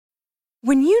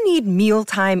When you need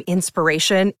mealtime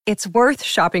inspiration, it's worth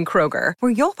shopping Kroger,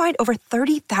 where you'll find over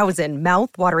 30,000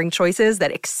 mouth-watering choices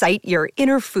that excite your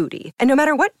inner foodie. And no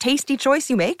matter what tasty choice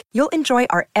you make, you'll enjoy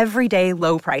our everyday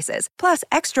low prices, plus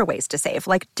extra ways to save,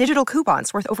 like digital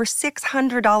coupons worth over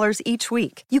 $600 each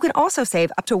week. You can also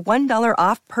save up to $1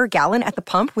 off per gallon at the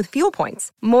pump with fuel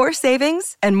points. More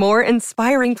savings and more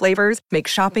inspiring flavors make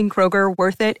shopping Kroger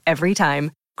worth it every time.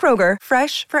 Kroger,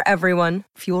 fresh for everyone.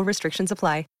 Fuel restrictions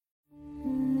apply.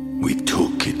 We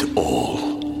took it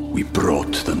all. We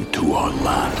brought them to our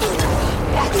land.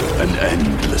 An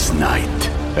endless night,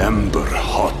 ember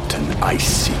hot and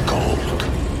icy cold.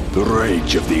 The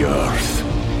rage of the earth.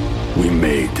 We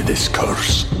made this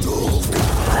curse.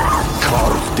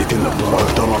 Carved it in the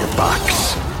blood on our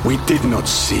backs. We did not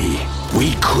see.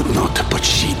 We could not, but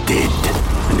she did.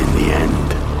 And in the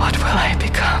end... What will I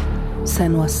become?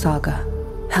 Senua's Saga.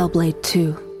 Hellblade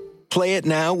 2. Play it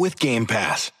now with Game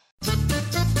Pass.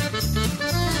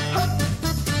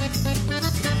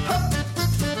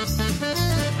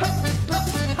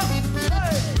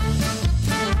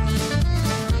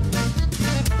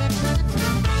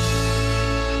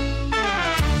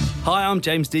 Hi, I'm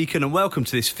James Deacon and welcome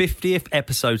to this 50th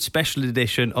episode special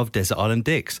edition of Desert Island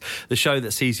Dicks, the show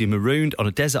that sees you marooned on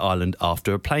a desert island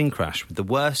after a plane crash with the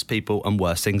worst people and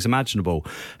worst things imaginable.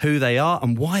 Who they are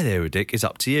and why they're a dick is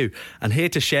up to you. And here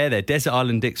to share their Desert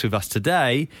Island Dicks with us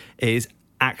today is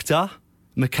actor,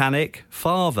 mechanic,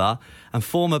 father and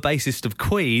former bassist of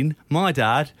Queen, my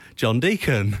dad, John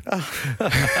Deacon.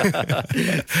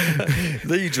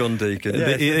 The John Deacon.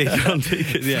 Yeah. The John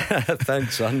Deacon, yeah.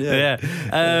 Thanks, son,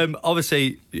 yeah.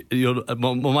 Obviously,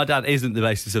 my dad isn't the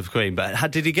bassist of Queen,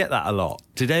 but did he get that a lot?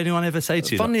 Did anyone ever say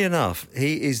to you? Funnily enough,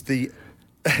 he's the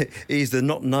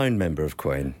not known member of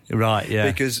Queen. Right, yeah.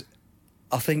 Because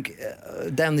I think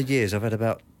down the years I've had it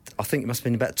must have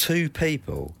been about 2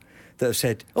 people that have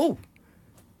said, oh,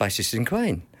 bassist in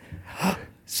Queen.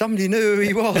 Somebody knew who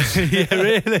he was. Yeah,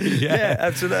 really? Yeah,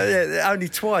 absolutely. Yeah, only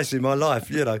twice in my life,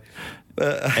 you know.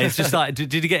 It's just like,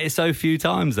 did you get it so few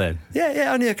times then?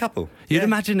 Yeah, only a couple. You'd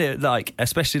imagine it, like,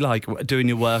 especially like doing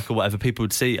your work or whatever, people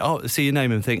would see your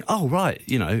name and think, oh, right,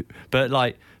 you know, but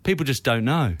like, people just don't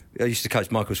know. I used to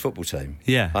coach Michael's football team.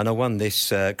 Yeah. And I won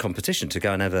this competition to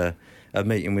go and have a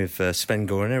meeting with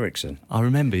Sven-Goran Eriksson. I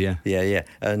remember, yeah. Yeah.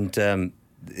 And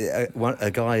a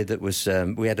guy that was...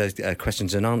 we had a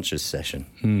questions and answers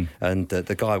session, and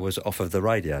the guy was off of the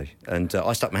radio, and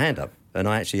I stuck my hand up, and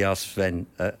I actually asked Sven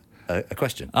a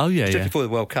question. Oh, yeah, Just before the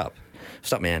World Cup.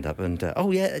 Stuck my hand up, and,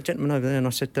 a gentleman over there, and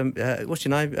I said, what's your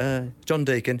name? John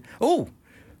Deacon. Oh,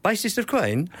 bassist of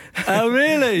Queen. Oh,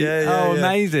 really? Yeah.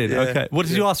 Amazing. Yeah. Okay. What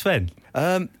did you ask Sven?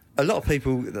 A lot of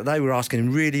people, they were asking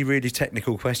him really, really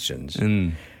technical questions.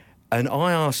 And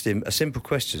I asked him a simple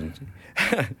question.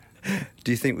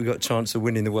 Do you think we got a chance of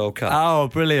winning the World Cup? Oh,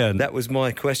 brilliant. That was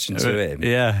my question to him.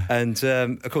 Yeah. And,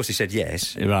 of course, he said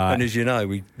yes. Right. And as you know,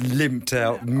 we limped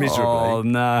out miserably. Oh,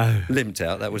 no. Limped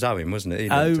out. That was Owen, wasn't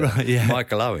it? Right, yeah.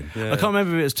 Michael Owen. Yeah. I can't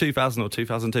remember if it was 2000 or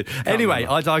 2002. Anyway,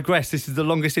 I digress. This is the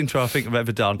longest intro I think I've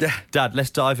ever done. Yeah. Dad, let's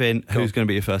dive in. Who's going to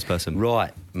be your first person?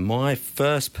 Right. My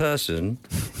first person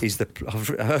is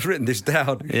I've written this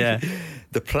down. Yeah.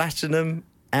 The platinum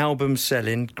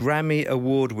album-selling, Grammy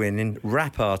award-winning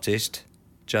rap artist,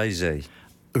 Jay-Z.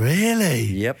 Really?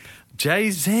 Yep.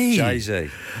 Jay-Z? Jay-Z.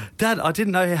 Dad, I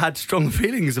didn't know he had strong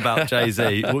feelings about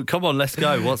Jay-Z. Well, come on, let's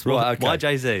go. What's wrong? Right, okay. Why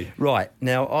Jay-Z? Right.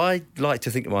 Now, I like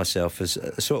to think of myself as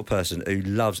a sort of person who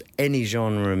loves any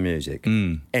genre of music.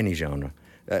 Any genre.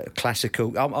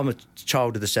 Classical. I'm a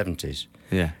child of the 70s.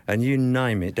 Yeah. And you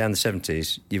name it, down the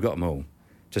 70s, you've got them all.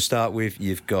 To start with,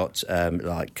 you've got,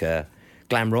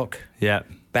 glam rock. Yeah.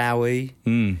 Bowie,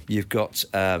 you've got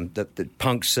the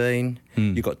punk scene,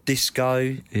 you've got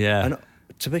disco. Yeah. And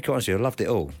to be quite honest with you, I loved it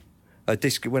all.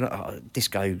 Disco,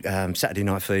 Saturday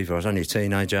Night Fever, I was only a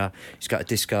teenager, it's got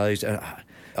discos.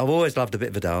 I've always loved a bit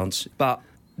of a dance, but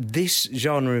this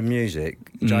genre of music,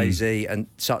 Jay-Z and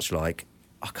such like,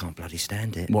 I can't bloody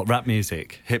stand it. What, rap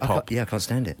music? Hip-hop? I can't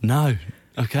stand it. No.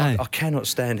 Okay. I cannot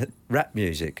stand rap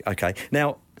music. Okay.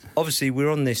 Now, obviously,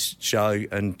 we're on this show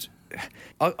and...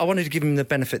 I wanted to give him the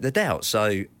benefit of the doubt,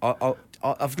 so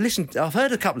I've listened. I've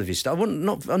heard a couple of his stuff.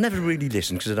 I never really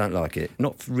listened because I don't like it.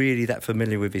 Not really that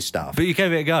familiar with his stuff. But you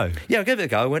gave it a go. Yeah, I gave it a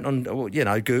go. I went on,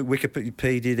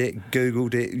 Wikipedia'd it,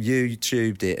 Googled it,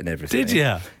 YouTubed it, and everything. Did you?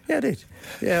 Yeah, I did.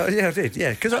 Yeah, I did.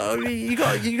 Yeah, because you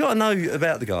got to know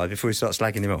about the guy before you start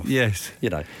slagging him off. Yes.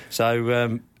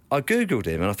 So. I Googled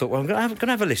him and I thought, well, I'm going to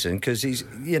have a listen because he's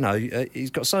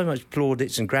got so much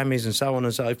plaudits and Grammys and so on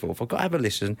and so forth. I've got to have a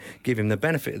listen, give him the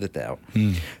benefit of the doubt.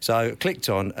 So I clicked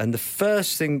on, and the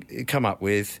first thing it come up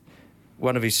with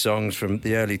one of his songs from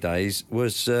the early days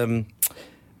was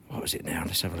what was it now?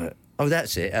 Let's have a look. Oh,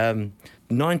 that's it.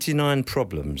 99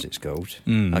 Problems, it's called.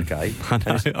 Okay.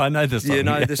 I know the song. You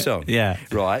know the song? Yeah.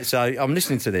 Right, so I'm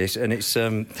listening to this and it's...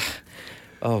 oh,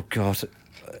 God.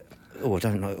 Oh, I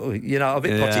don't know. Oh, you know, I'm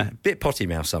a bit potty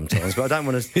mouth sometimes, but I don't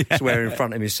want to swear in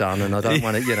front of my son and I don't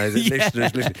want to, you know, the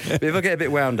listeners listen. But if I get a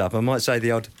bit wound up, I might say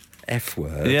the odd F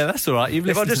word. Yeah, that's all right. You've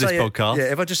listened to this podcast.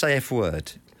 Yeah, if I just say F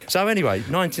word. So anyway,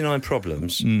 99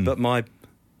 Problems, but my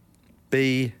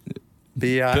chain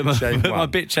one. My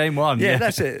bit chain one. Yeah,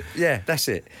 that's it. Yeah, that's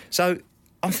it. So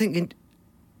I'm thinking,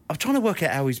 I'm trying to work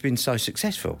out how he's been so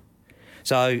successful.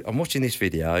 So I'm watching this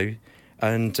video,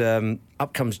 and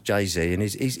up comes Jay-Z, and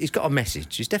he's got a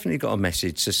message. He's definitely got a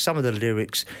message. So some of the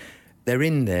lyrics, they're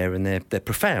in there, and they're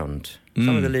profound.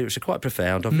 Some of the lyrics are quite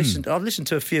profound. I've listened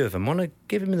to a few of them. I want to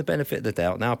give him the benefit of the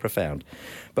doubt. They are profound,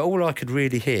 but all I could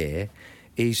really hear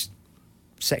is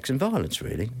sex and violence,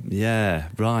 really. Yeah,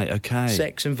 right, okay.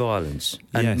 Sex and violence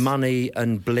and money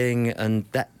and bling and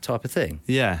that type of thing.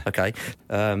 Yeah. Okay.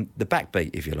 The backbeat,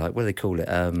 if you like. What do they call it?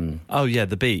 Oh, yeah,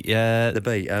 the beat. Yeah. The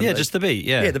beat. Yeah, just the beat,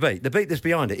 yeah. Yeah, the beat. The beat that's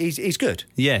behind it. He's good.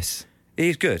 Yes.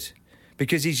 He's good.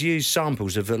 Because he's used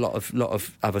samples of a lot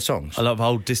of other songs. A lot of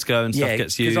old disco and stuff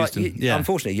gets used.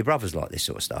 Unfortunately, your brother's like this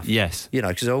sort of stuff. Yes. You know,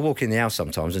 because I walk in the house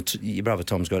sometimes and your brother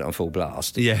Tom's got it on full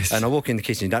blast. Yes. And I walk in the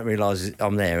kitchen and don't realise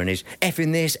I'm there and he's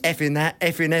effing this, effing that,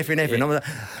 effing. I'm like,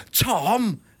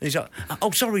 Tom! And he's like,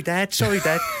 oh, sorry, Dad.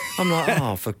 I'm like,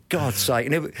 oh, for God's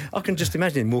sake. And I can just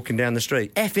imagine him walking down the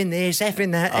street, effing this,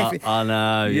 effing that, effing... I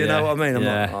know, You know what I mean? I'm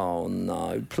like, oh,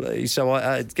 no, please. So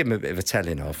I give him a bit of a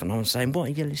telling off, and I'm saying, what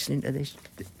are you listening to this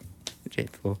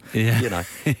shit for? Yeah. You know.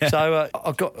 So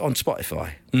I got on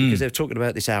Spotify, because they were talking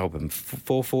about this album,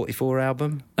 444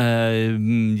 album.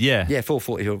 Yeah. Yeah,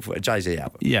 444, Jay-Z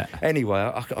album. Yeah. Anyway,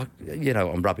 I you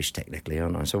know, I'm rubbish technically,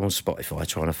 aren't I? So I'm on Spotify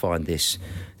trying to find this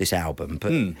album,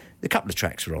 but a couple of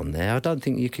tracks were on there. I don't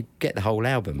think you could get the whole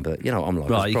album, but you know what I'm like.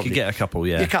 Right, you could get a couple,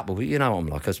 yeah. A couple, but you know what I'm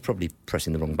like. I was probably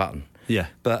pressing the wrong button. Yeah.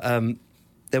 But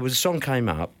there was a song came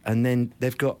up, and then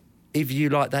they've got, if you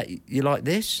like that, you like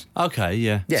this. Okay,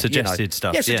 yeah. Suggested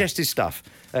stuff. Yeah, suggested stuff.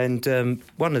 And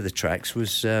one of the tracks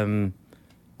was,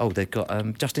 they've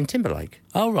got Justin Timberlake.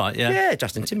 Oh, right, yeah. Yeah,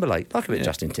 Justin Timberlake. Like a bit of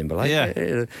Justin Timberlake.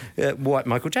 Yeah. White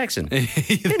Michael Jackson.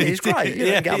 It's great. You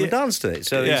know, get up and dance to it.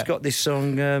 So he's got this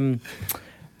song,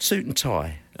 Suit and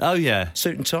Tie. Oh, yeah.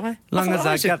 Suit and Tie. Long as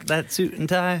I got that suit and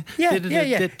tie. Yeah,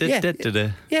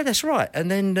 that's right. And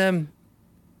then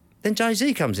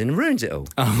Jay-Z comes in and ruins it all.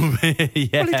 Oh, yeah.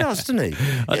 Well, he does, doesn't he?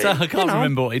 I can't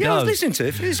remember what he does. I was listening to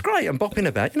it. It's great. I'm bopping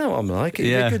about. You know what I'm like.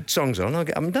 Yeah. Good songs on, I'll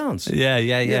get up and dance. Yeah.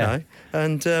 You know?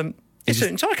 And Suit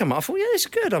and Tie come up. I thought, yeah, it's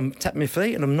good. I'm tapping my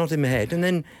feet and I'm nodding my head. And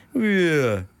then,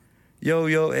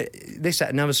 this, that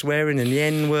and the other swearing and the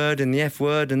N-word and the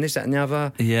F-word and this, that and the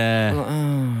other. Yeah. I'm like,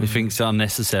 oh. You think it's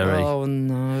unnecessary. Oh,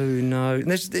 no. And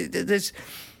there's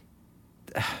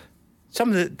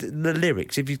some of the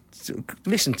lyrics, if you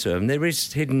listen to them, there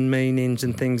is hidden meanings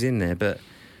and things in there, but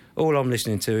all I'm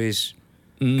listening to is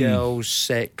girls,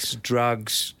 sex,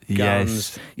 drugs,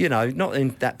 guns, you know, not in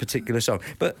that particular song.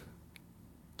 But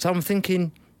so I'm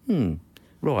thinking,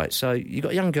 right, so you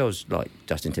got young girls like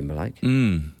Justin Timberlake.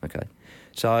 Okay.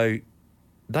 So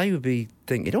they would be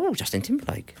thinking, oh, Justin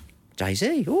Timberlake.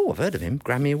 Jay-Z, I've heard of him,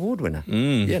 Grammy Award winner.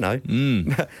 You know,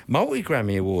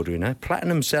 multi-Grammy Award winner,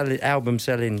 platinum album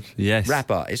selling rap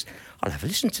artist. I'll have a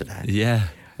listen to that. Yeah.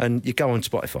 And you go on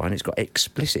Spotify and it's got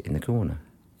explicit in the corner.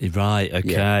 Right,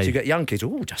 okay. Yeah. So you get young kids,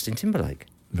 Justin Timberlake.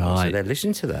 Right. So they're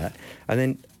listening to that. And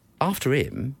then after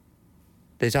him,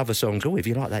 there's other songs, if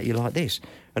you like that, you like this.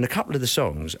 And a couple of the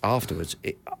songs afterwards,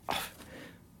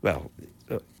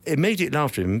 immediately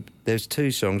after him, there's two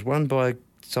songs, one by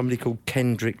somebody called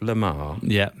Kendrick Lamar.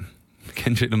 Yeah.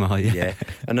 Kendrick Lamar, yeah.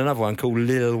 And another one called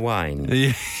Lil Wayne.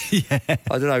 Yeah.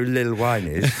 I don't know who Lil Wayne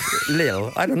is.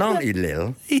 Lil. I had an auntie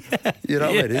Lil. Yeah. You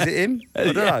know what I mean? Is it him? I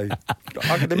don't know.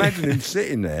 I can imagine him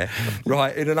sitting there,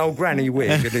 right, in an old granny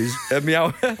wig and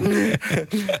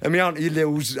my auntie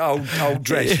Lil's old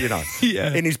dress, you know,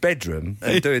 in his bedroom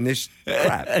and doing this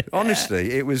crap.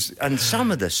 Honestly, it was... And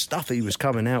some of the stuff he was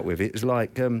coming out with, it was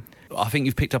like... I think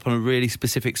you've picked up on a really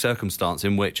specific circumstance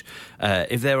in which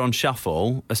if they're on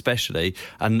shuffle, especially,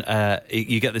 and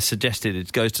you get this suggested,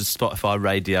 it goes to Spotify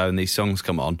radio and these songs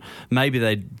come on, maybe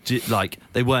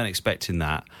they weren't expecting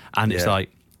that, and it's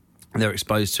like they're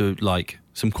exposed to like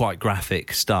some quite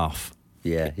graphic stuff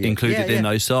included in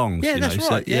those songs. Yeah, you that's know,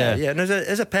 right. so, Yeah. And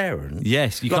as a parent,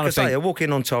 yes, you like kind I of say, think, I walk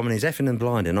in on Tom and he's effing and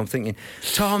blinding. I'm thinking,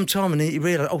 Tom, and he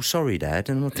realised, oh, sorry, Dad.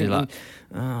 And I'm thinking,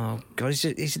 oh, God,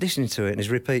 he's listening to it and he's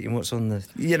repeating what's on the...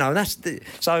 You know,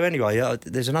 so anyway,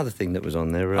 there's another thing that was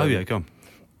on there. go on.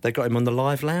 They got him on the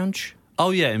Live Lounge. Oh,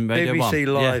 yeah, in Radio 1.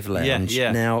 BBC Live Lounge.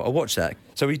 Yeah. Now, I watched that.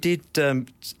 So he did,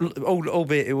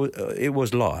 albeit it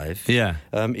was live, Yeah.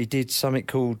 he did something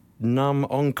called Numb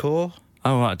Encore.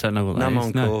 Oh, right, I don't know what that Numb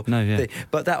is. Encore. No, yeah.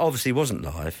 But that obviously wasn't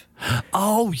live.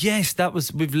 Oh, yes, that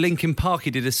was with Linkin Park. He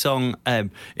did a song,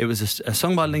 it was a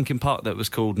song by Linkin Park that was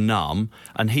called Numb,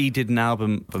 and he did an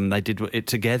album, and they did it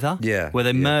together. Yeah. Where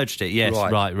they merged it, yes,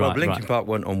 right. Well, Linkin Park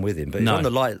weren't on with him, but he was on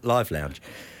the Live Lounge,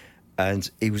 and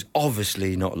he was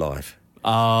obviously not live.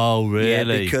 Oh, really? Yeah,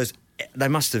 because they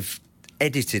must have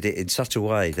edited it in such a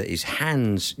way that his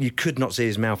hands, you could not see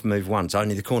his mouth move once,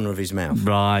 only the corner of his mouth.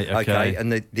 Right, okay.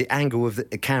 And the angle of the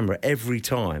camera every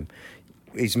time,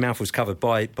 his mouth was covered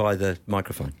by the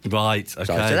microphone. Right, okay.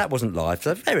 So that wasn't live.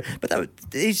 But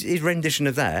his rendition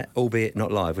of that, albeit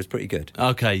not live, was pretty good.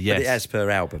 Okay, yes. But as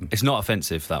per album. It's not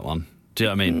offensive, that one. Do you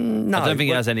know what I mean? No, I don't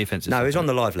think it has any offensive. No, it's on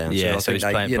the Live Lounge. Yeah, so he's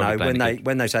I playing, think playing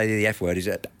when they say the F word, is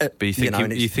but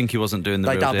you think he wasn't doing the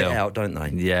real deal. They dub it out, don't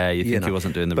they? Yeah, you think he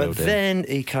wasn't doing the real deal. But then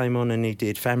he came on and he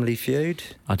did Family Feud.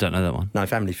 I don't know that one. No,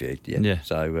 Family Feud. Yeah.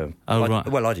 So, right.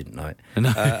 Well, I didn't know it.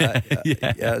 No.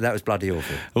 That was bloody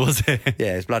awful. Was it?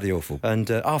 Yeah, it's bloody awful. And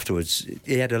afterwards,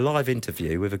 he had a live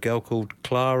interview with a girl called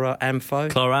Clara Amfo.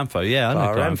 Clara Amfo, yeah, I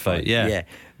know Clara Amfo. Yeah.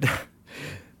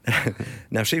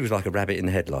 Now, she was like a rabbit in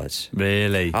the headlights.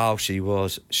 Really? Oh, she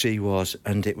was.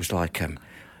 And it was like,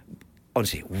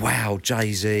 honestly, wow,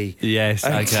 Jay-Z. Yes,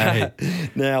 okay.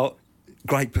 Now,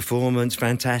 great performance,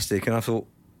 fantastic. And I thought,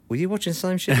 were you watching the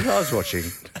same shit as I was watching?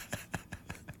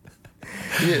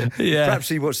 Yeah. Perhaps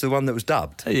he watched the one that was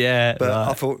dubbed. Yeah. But right.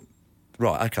 I thought,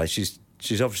 right, okay, she's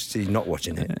obviously not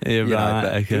watching it. Yeah,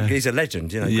 right, okay. He's a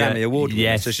legend, Grammy Award winner,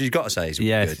 yes. so she's got to say he's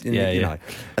good. Yeah.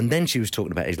 And then she was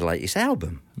talking about his latest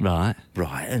album. Right.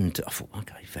 And I thought,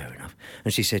 okay, fair enough.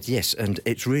 And she said, yes, and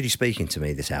it's really speaking to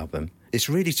me, this album. It's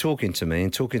really talking to me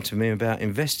about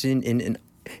investing in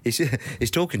it's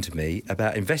talking to me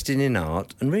about investing in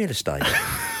art and real estate.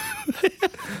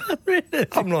 Really?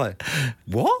 I'm like,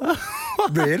 what?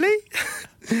 Really?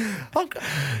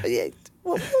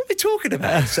 What are we talking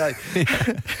about? So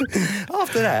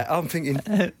after that, I'm thinking,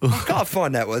 I've got to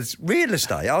find out what's real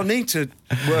estate. I'll need to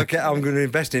work out how I'm going to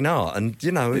invest in art and,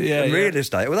 real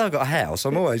estate. Well, I've got a house.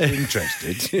 I'm always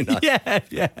interested, Yeah.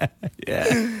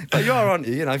 But you are, aren't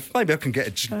you? Maybe I can get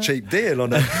a cheap deal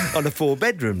on a 4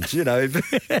 bedrooms, Through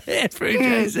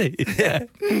Jay-Z. Yeah.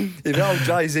 If old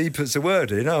Jay-Z puts a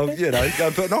word in, I'll, go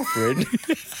and put an offer in.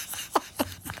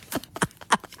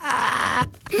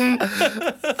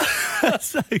 That's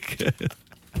so good.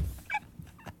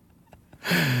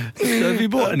 So have you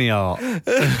bought any art?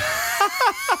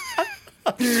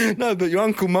 No, but your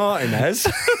Uncle Martin has.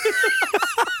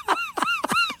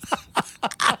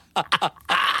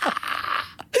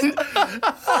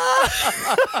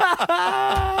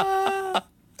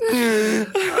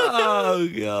 Oh,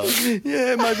 God.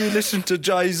 Yeah, maybe listen to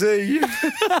Jay-Z.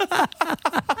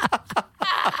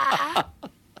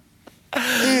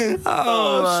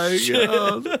 Oh my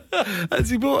God. Has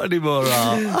he bought any more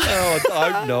art? Oh,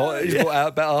 I hope not. He's bought out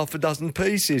about half a dozen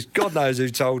pieces. God knows who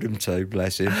told him to,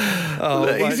 bless him. Oh,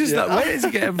 Look, he's just like, where does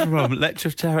he get them from?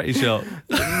 Lecture charity shop?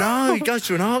 No, he goes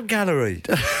to an art gallery.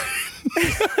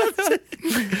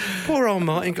 Poor old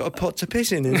Martin got a pot to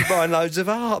piss in and he's buying loads of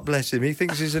art, bless him. He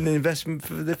thinks it's an investment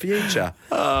for the future.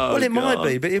 Oh, well, it God. might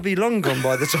be, but he'll be long gone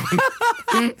by the time.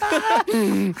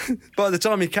 By the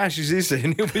time he cashes this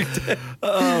in, he'll be dead.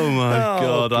 Oh, my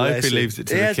God. I hope he bless him. leaves it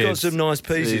to he the has kids. got some nice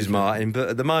pieces, Jeez. Martin, but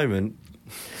at the moment...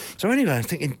 So anyway, I'm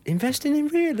thinking, investing in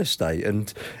real estate.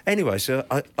 And anyway, so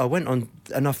I went on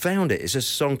and I found it. It's a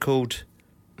song called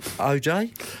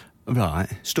OJ. Right.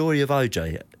 Story of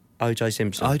OJ. OJ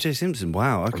Simpson. O.J. Simpson,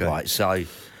 wow, okay. Right, so...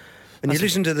 And you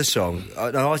listen to the song.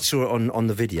 I saw it on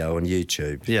the video on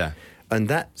YouTube. Yeah. And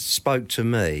that spoke to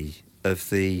me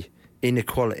of the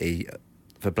inequality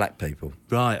for black people.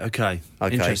 Right, okay.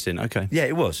 Interesting, okay. Yeah,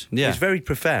 it was. Yeah. It's very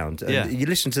profound. And Yeah. you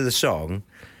listen to the song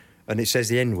and it says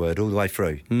the N-word all the way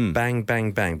through. Bang,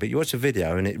 bang, bang. But you watch the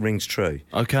video and it rings true.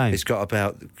 Okay. It's got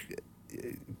about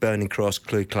Burning Cross,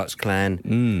 Ku Klux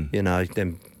Klan,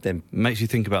 them Makes you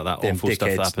think about that them awful stuff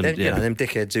that dickheads, happened. them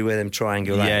dickheads who wear them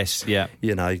triangle hats. Yes,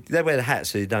 yeah. They wear the hats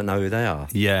so you don't know who they are.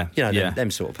 Yeah, them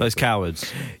sort of people. Those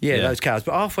cowards. Yeah, those cowards.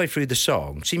 But halfway through the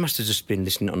song, she must have just been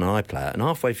listening on an iPlayer, and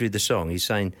halfway through the song, he's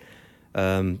saying,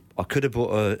 I could have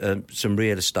bought some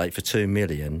real estate for $2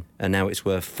 million, and now it's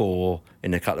worth $4 million.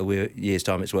 In a couple of years'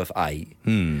 time, it's worth $8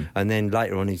 million. And then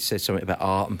later on, he said something about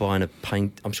art and buying a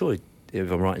paint. I'm sure,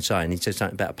 if I'm right in saying, he said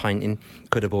something about a painting.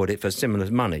 Could have bought it for similar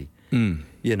money.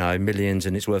 You know, millions,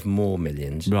 and it's worth more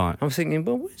millions. Right. I'm thinking,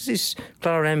 well, where's this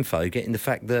Clara Amfo getting the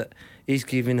fact that he's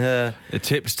giving her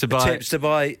tips to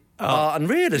buy art and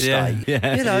real estate?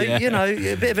 Yeah, you know,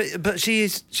 a bit of it, but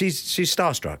she's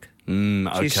starstruck.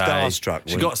 Okay. She's starstruck.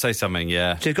 She's got to say something,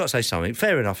 yeah. She's got to say something.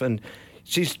 Fair enough. And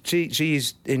she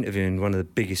is interviewing one of the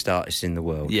biggest artists in the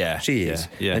world. Yeah. She is.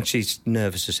 Yeah. And she's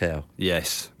nervous as hell.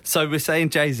 Yes. So we're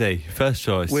saying Jay-Z, first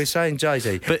choice. We're saying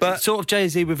Jay-Z. But sort of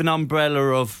Jay-Z with an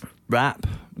umbrella of rap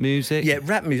music? Yeah,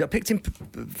 rap music. I picked him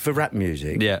for rap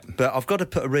music. Yeah. But I've got to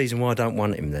put a reason why I don't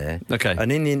want him there. Okay.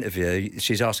 And in the interview,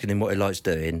 she's asking him what he likes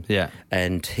doing. Yeah.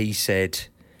 And he said...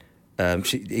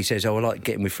 he says, I like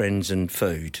getting with friends and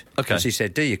food. Okay. And she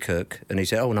said, do you cook? And he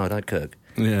said, oh, no, I don't cook.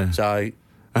 Yeah. So,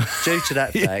 due to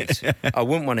that fact, I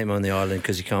wouldn't want him on the island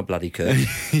because he can't bloody cook.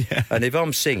 Yeah. And if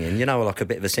I'm singing, you know, like a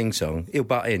bit of a sing-song, he'll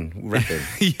butt in, rapping.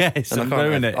 Yes, and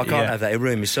I can't have that. He'll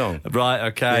ruin my song. Right,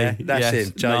 okay. Yeah, that's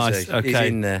him, Jay-Z. Nice. Okay. He's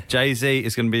in there. Jay-Z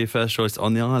is going to be your first choice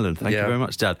on the island. Thank you very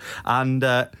much, Dad. And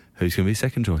who's going to be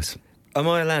second choice? Am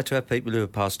I allowed to have people who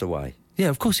have passed away? Yeah,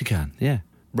 of course you can, yeah.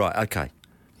 Right, okay.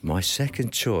 My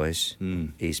second choice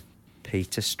is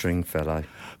Peter Stringfellow.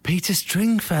 Peter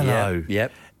Stringfellow?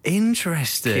 Yep.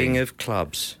 Interesting. King of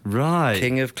clubs. Right.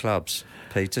 King of clubs.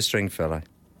 Peter Stringfellow.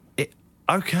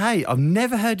 Okay, I've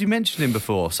never heard you mention him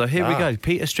before, so here we go.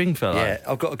 Peter Stringfellow. Yeah,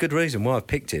 I've got a good reason why I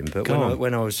picked him, but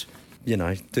when I was, you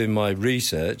know, doing my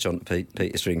research on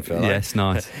Peter Stringfellow... Yes,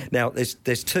 nice. Now,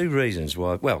 there's two reasons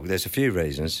why... Well, there's a few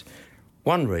reasons.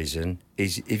 One reason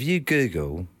is if you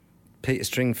Google... Peter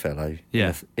Stringfellow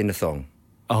in a thong.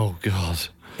 Oh, God.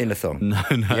 In a thong. No.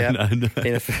 In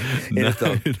a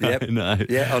thong. Yep. No.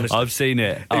 Yeah, honestly. I've seen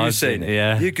it. You've seen it?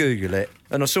 Yeah. You Google it.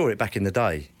 And I saw it back in the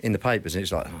day in the papers, and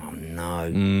it's like, oh,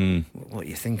 no. What are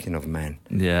you thinking of, man?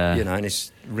 Yeah. You know, and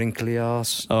it's wrinkly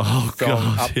arse. Oh, thong,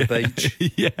 God. Up the beach.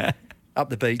 Yeah.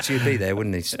 Up the beach, you'd be there,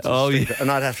 wouldn't he? Oh, yeah.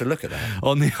 And I'd have to look at that.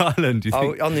 On the island, you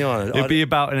think? Oh, on the island. It'd be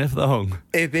about in a thong.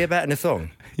 It'd be about in a thong.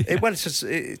 Yeah.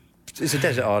 It's a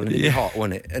desert island. It'd be hot,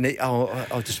 wouldn't it? And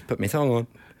I'll just put my thong on.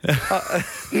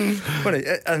 Wouldn't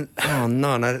it? And oh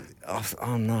no,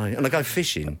 and I go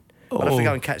fishing. I'd have to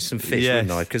go and catch some fish,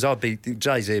 wouldn't I? Because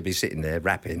Jay-Z would be sitting there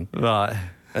rapping, right?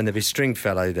 And there'd be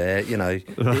Stringfellow there. You know,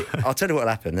 I'll tell you what'll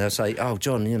happen. They'll say, "Oh,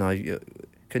 John, you know,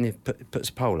 can you put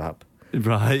a pole up?"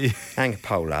 Right. Hang a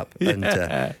pole up,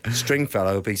 and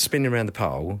Stringfellow will be spinning around the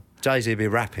pole. Jay-Z will be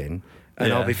rapping,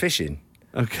 and I'll be fishing.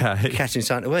 Okay. Catching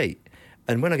something to eat.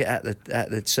 And when I get out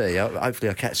the sea, hopefully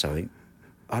I catch something,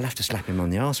 I'll have to slap him on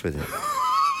the arse with it.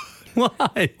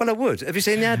 Why? Well, I would. Have you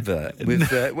seen the advert?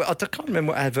 With I can't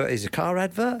remember what advert it is. A car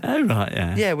advert? Oh, right,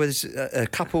 yeah. Yeah, where there's a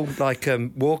couple, like,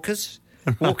 walkers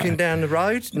walking down the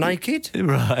road naked.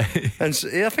 Right. And so,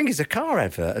 I think it's a car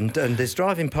advert, and there's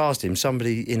driving past him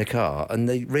somebody in a car, and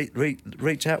they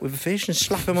reach out with a fish and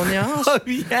slap him on the arse. Oh,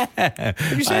 yeah.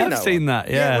 Have you seen that? I've seen that,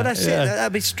 yeah. Yeah, well, that's it.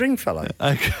 That'd be Stringfellow.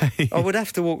 Okay. I'd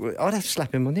have to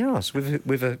slap him on the arse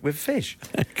with a fish.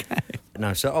 Okay.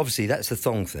 No, so obviously that's the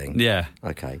thong thing. Yeah.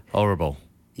 Okay. Horrible.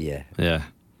 Yeah. Yeah.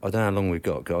 I don't know how long we've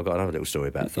got. I've got another little story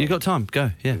about thong. You got time?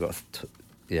 Go. Yeah. We've got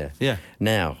yeah. Yeah.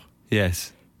 Now.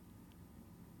 Yes.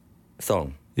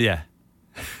 Thong. Yeah.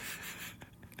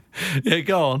 Yeah,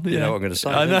 go on. You know what I'm going to say,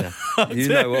 I know. don't you? You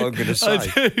know what I'm going to say.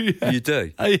 I do. Yeah. You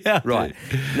do? Yeah. Right.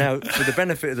 Now, for the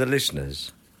benefit of the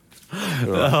listeners... Right.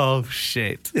 Oh,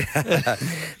 shit.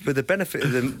 For the benefit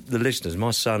of the listeners,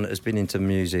 my son has been into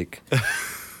music,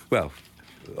 well,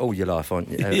 all your life, aren't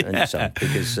you? And your son,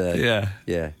 because,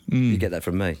 you get that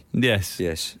from me. Yes.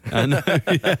 Yes. I know.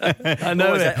 Yeah. I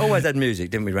know. Always had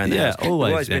music, didn't we, around the house?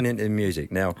 Always been into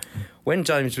music. Now, when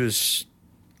James was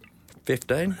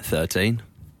 15? 13.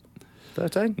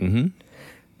 13? Mm-hmm.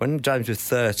 When James was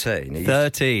 13...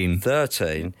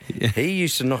 13, he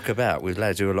used to knock about with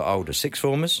lads who were a lot older. Sixth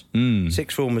formers?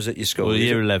 Sixth formers at your school. Well,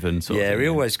 year 11 sort of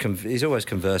thing. He's always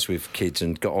conversed with kids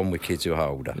and got on with kids who are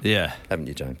older. Yeah. Haven't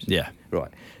you, James? Yeah.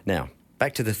 Right. Now,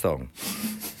 back to the thong.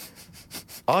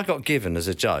 I got given as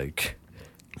a joke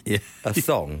a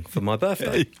thong for my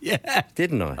birthday. Yeah.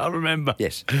 Didn't I? I remember.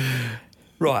 Yes.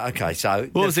 Right, okay, so...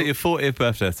 What was it, your 40th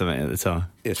birthday or something at the time?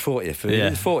 It was 40th. Yeah. It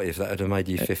was 40th that would have made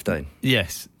you 15.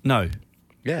 Yes. No.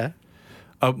 Yeah.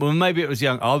 Well, maybe it was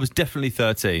young. I was definitely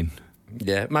 13.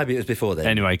 Yeah, maybe it was before then.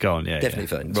 Anyway, go on, yeah. Definitely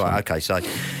 13. Right, okay, so...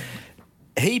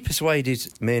 He persuaded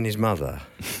me and his mother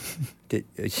to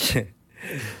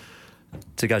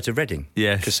go to Reading.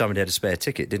 Yes. Because somebody had a spare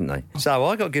ticket, didn't they? So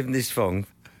I got given this thong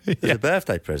as a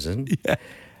birthday present. Yeah.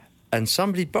 And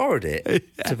somebody borrowed it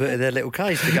to put in their little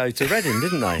case to go to Reading,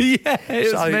 didn't they? Yeah,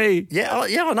 it was me. Yeah,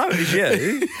 I know it was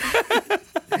you.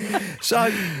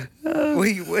 So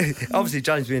we obviously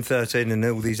James being 13 and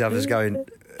all these others going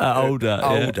Older.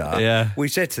 Yeah. We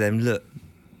said to them, look,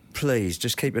 please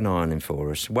just keep an eye on him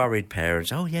for us. Worried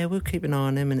parents, oh yeah, we'll keep an eye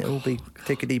on him and it'll be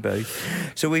tickety-boo.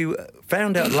 So we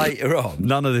found out later on.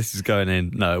 None of this is going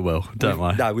in. No, it will. Don't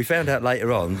worry. No, we found out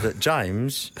later on that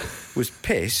James was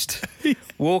pissed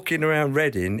walking around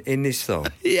Reading in this thong.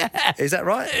 Yeah. Is that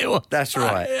right? That's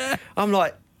right. Yeah. I'm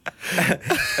like,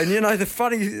 and you know, the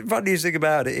funniest thing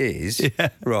about it is,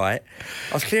 right,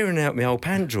 I was clearing out my old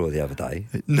pant drawer the other day.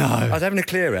 No. I was having a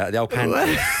clear out of the old pant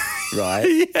drawer.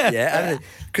 Right? Yeah.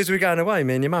 Because we're going away,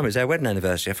 me and your mum, it's our wedding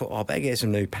anniversary. I thought, I better get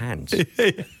some new pants.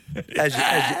 as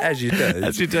you do.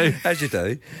 As you do. As you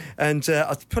do. And I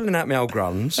was pulling out my old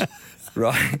grunts,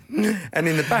 right? And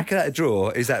in the back of that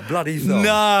drawer is that bloody thong.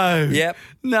 No. Yep.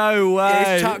 No way.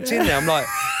 Yeah, it's tucked in there. I'm like,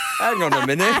 hang on a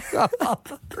minute.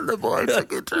 The boy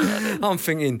took it. I'm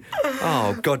thinking,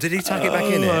 oh, God, did he tuck it back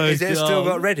in there? Is it still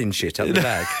got Reading shit up the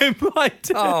bag? It might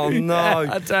do. Oh, no.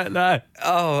 I don't know.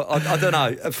 Oh, I don't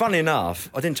know. Funny enough,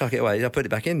 I didn't chuck it away. I put it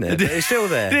back in there. But it's still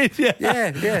there. Did you?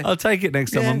 Yeah. I'll take it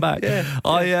next time I'm back. Yeah.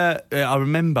 I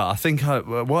remember, I think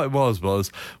what it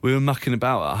was we were mucking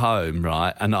about at home,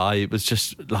 right? And I was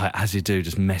just, like, as you do,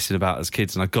 just messing about as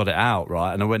kids. And I got it out,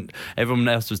 right? And I went, everyone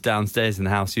else was downstairs in the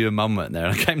house. You and Mum weren't there.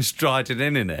 And I came striding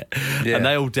in it. Yeah. And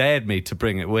they all dared me to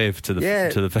bring it with to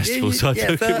the festival. So I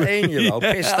took 13-year-old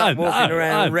pissed up walking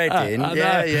around Reading.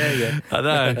 Yeah. I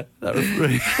know. That was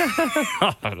really...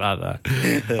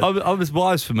 I was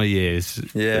wise for my years.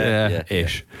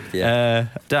 Ish. Yeah.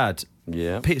 Dad.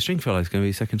 Yeah. Peter Stringfellow is going to be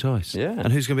your second choice. Yeah.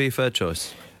 And who's going to be your third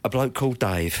choice? A bloke called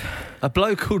Dave. A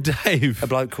bloke called Dave. A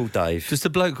bloke called Dave. Just a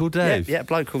bloke called Dave. Yeah, a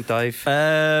bloke called Dave.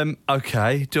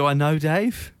 Okay. Do I know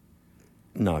Dave?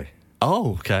 No.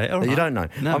 Oh, okay. All right. You don't know.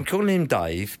 No. I'm calling him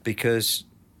Dave because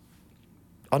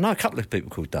I know a couple of people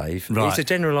called Dave. Right. It's a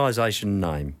generalisation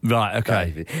name. Right,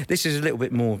 okay. Dave. This is a little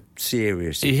bit more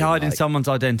serious. Are you hiding like. someone's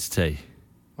identity?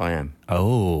 I am.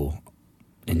 Oh,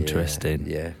 interesting.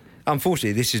 Yeah.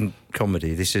 Unfortunately, this isn't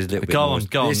comedy. This is a little bit Go more...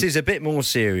 on. This is a bit more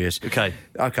serious. Okay.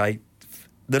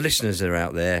 The listeners are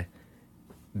out there.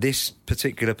 This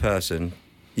particular person,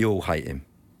 you all hate him.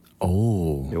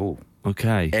 Oh. You all.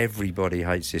 Okay. Everybody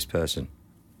hates this person.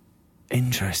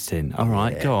 Interesting. All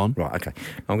right, Yeah. go on. Right, okay.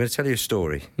 I'm going to tell you a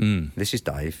story. This is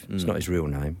Dave. It's not his real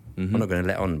name. I'm not going to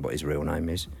let on what his real name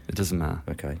is. It doesn't matter.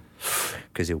 Okay.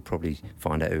 Because he'll probably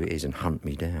find out who it is and hunt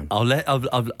me down. I'm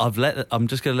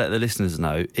just going to let the listeners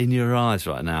know. In your eyes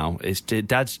right now, he's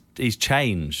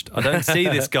changed. I don't see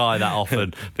this guy that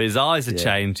often, but his eyes have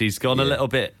changed. He's gone a little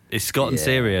bit. It's gotten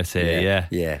serious here.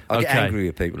 Yeah. I get angry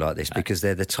with people like this because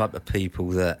they're the type of people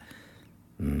that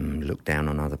look down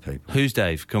on other people. Who's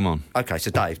Dave? Come on. Okay, so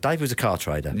Dave was a car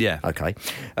trader. Yeah. Okay.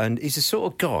 And he's the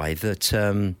sort of guy that...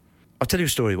 I'll tell you a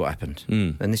story of what happened.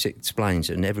 And this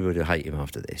explains it, and everybody will hate him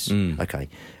after this. Okay.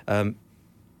 The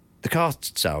car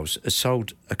sales has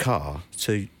sold a car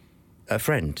to a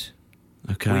friend.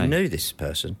 Okay. We knew this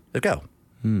person, a girl.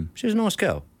 She was a nice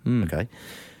girl. Okay.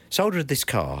 Sold her this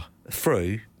car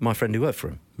through my friend who worked for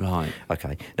him. Right.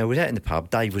 Okay. Now, we were out in the pub.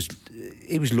 Dave was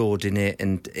lording it,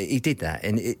 and he did that.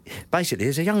 And basically,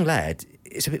 as a young lad,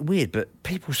 it's a bit weird, but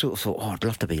people sort of thought, oh, I'd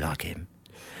love to be like him.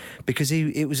 Because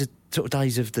it was a sort of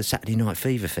days of the Saturday Night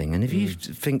Fever thing. And if you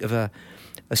think of a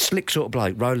slick sort of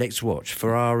bloke, Rolex watch,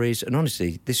 Ferraris, and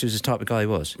honestly, this was the type of guy he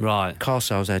was. Right. Car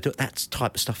sales, that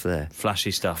type of stuff there.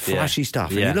 Flashy stuff, Flashy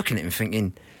stuff. And you're looking at him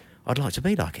thinking, I'd like to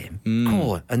be like him.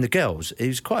 Cool. And the girls, he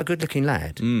was quite a good-looking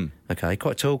lad. Okay,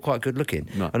 quite tall, quite good-looking.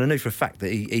 Right. And I knew for a fact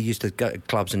that he used to go to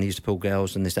clubs and he used to pull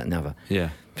girls and this, that and the other.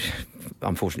 Yeah.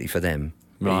 Unfortunately for them.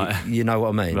 Right. You know what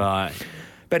I mean? Right.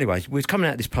 But anyway, we was coming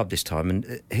out of this pub this time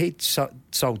and he'd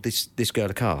sold this girl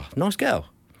a car. Nice girl.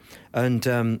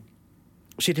 And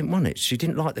she didn't want it. She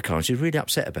didn't like the car and she was really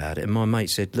upset about it. And my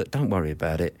mate said, look, don't worry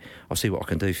about it. I'll see what I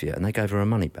can do for you. And they gave her her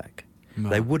money back.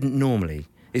 Right. They wouldn't normally...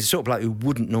 He's the sort of bloke who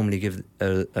wouldn't normally give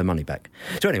her money back.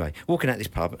 So anyway, walking out this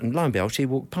pub, and lo and behold, she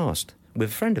walked past with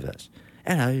a friend of hers.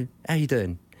 Hello, how you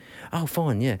doing? Oh,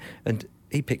 fine, yeah. And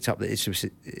he picked up that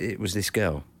it was this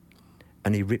girl,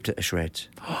 and he ripped it to shreds.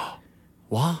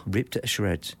 What? Ripped it to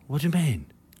shreds. What do you mean?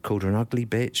 Called her an ugly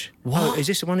bitch. What? Oh, is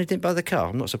this the one who didn't buy the car?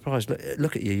 I'm not surprised.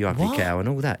 Look at you, you ugly cow, and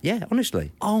all that. Yeah,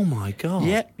 honestly. Oh, my God.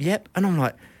 Yep. And I'm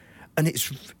like... And it's...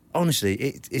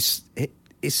 Honestly, it's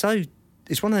so...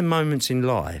 It's one of them moments in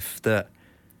life that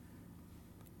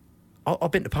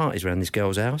I've been to parties around this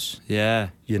girl's house. Yeah.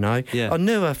 You know? Yeah. I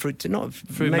knew her not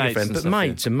Through mega mates friend, and but stuff,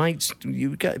 mates and mates.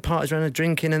 You get to parties around her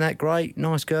drinking and that, great,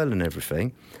 nice girl and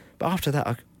everything. But after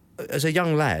that, as a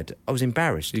young lad, I was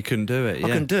embarrassed. You couldn't do it, yeah. I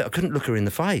couldn't do it. I couldn't look her in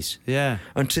the face. Yeah.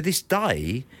 And to this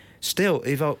day, still,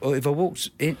 if I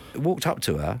walked up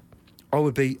to her, I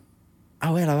would be,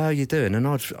 oh, hello, how are you doing? And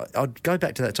I'd go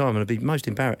back to that time and I'd be most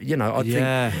embarrassed. You know, I'd think...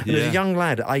 And as a young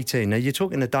lad at 18, now you're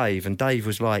talking to Dave, and Dave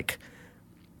was like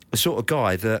the sort of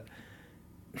guy that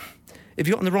if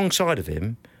you got on the wrong side of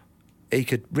him, he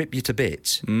could rip you to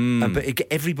bits, but he'd get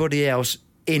everybody else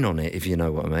in on it, if you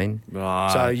know what I mean.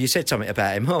 Right. So you said something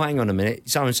about him. Oh, hang on a minute.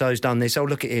 So-and-so's done this. Oh,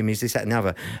 look at him. He's this, that and the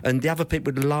other. And the other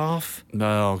people would laugh.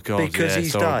 Oh, God, because he's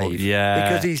it's horrible. Dave. Yeah.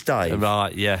 Because he's Dave.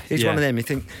 Right, yeah. He's one of them. You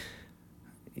think,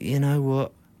 you know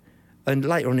what? And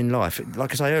later on in life,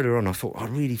 like I say earlier on, I thought, I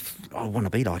want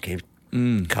to be like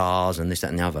him. Cars and this,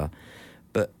 that and the other.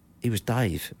 But he was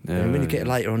Dave. And when you get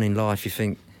later on in life, you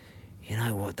think, you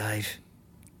know what, Dave?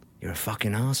 You're a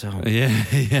fucking arsehole.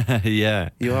 Yeah.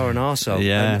 You are an arsehole.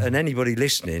 Yeah. And anybody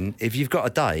listening, if you've got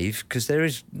a Dave, because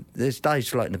there's Daves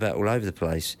floating about all over the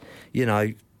place, you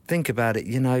know, think about it.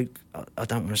 You know, I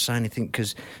don't want to say anything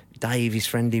because Dave is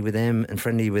friendly with them and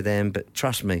friendly with them, but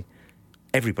trust me,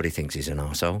 everybody thinks he's an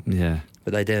arsehole. Yeah.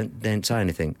 But they don't say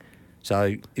anything.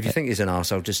 So if you think he's an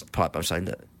arsehole, just pipe up and say,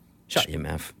 look, shut your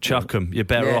mouth. Chuck him. You're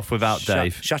better off without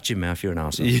Dave. Shut your mouth, you're an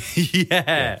arsehole.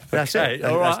 Yeah. That's it.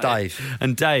 All right. That's Dave.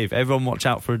 And Dave, everyone watch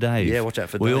out for a Dave. Yeah, watch out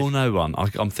for we Dave. all know one.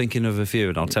 I'm thinking of a few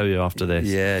and I'll tell you after this.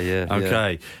 Yeah.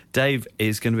 Okay. Dave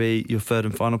is going to be your third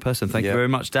and final person. Thank you very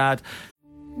much, Dad.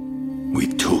 We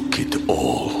took it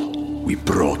all. We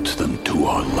brought them to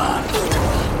our land.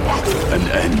 An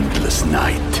endless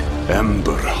night,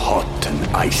 ember hot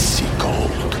and icy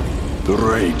cold. The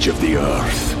rage of the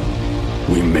earth.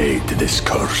 We made this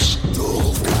curse.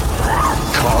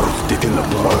 Carved it in the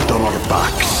blood on our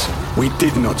backs. We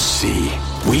did not see.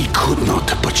 We could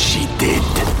not, but she did.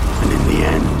 And in the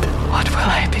end... What will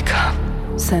I become?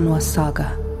 Senua's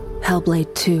Saga.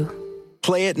 Hellblade 2.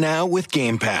 Play it now with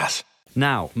Game Pass.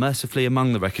 Now, mercifully,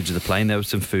 among the wreckage of the plane, there was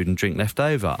some food and drink left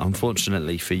over.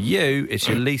 Unfortunately for you, it's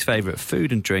your least favourite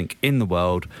food and drink in the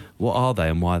world. What are they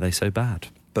and why are they so bad?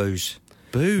 Booze.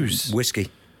 Whiskey.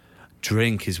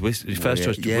 Drink is whiskey. First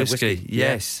choice, whiskey.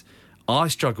 Yes. I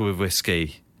struggle with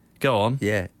whiskey. Go on.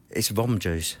 Yeah, it's vom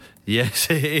juice. Yes,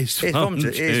 it is. It's vom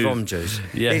juice. It is vom juice.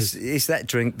 Yes. It's that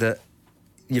drink that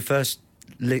your first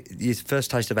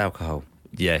taste of alcohol.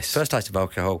 Yes. First taste of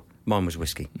alcohol, mine was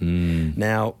whiskey.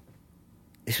 Now,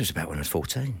 this was about when I was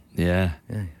 14. Yeah.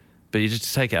 But you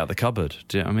just take it out of the cupboard.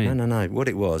 Do you know what I mean? No. What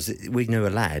it was, we knew a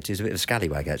lad. He was a bit of a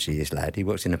scallywag, actually, this lad. He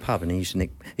works in a pub and he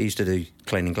used to do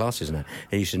cleaning glasses and that.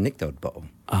 He used to nick the odd bottle.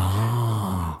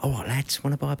 Oh, what, lads,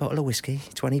 want to buy a bottle of whiskey?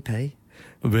 20p?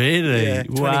 Really? Yeah,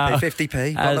 20p, Wow.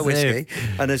 50p, bottle of whiskey.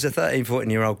 And as a 13,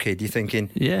 14-year-old kid, you're thinking,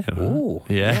 well,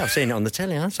 yeah, I've seen it on the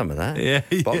telly, I had some of that. Yeah.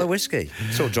 Bottle of whiskey.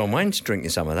 Saw John Wayne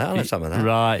drinking some of that, I had some of that.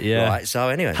 Right, yeah. Right, so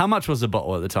anyway. How much was the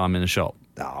bottle at the time in the shop?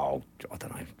 Oh, I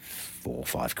don't know, 4 or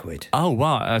 5 quid. Oh,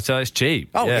 wow. So it's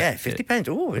cheap. Oh, yeah, 50 pence.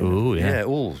 Ooh, yeah.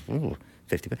 Ooh,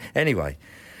 50 pence. Anyway,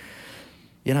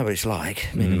 you know what it's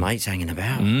like. Me and mates hanging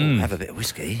about. Have a bit of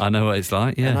whiskey. I know what it's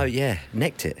like, yeah. I know, yeah.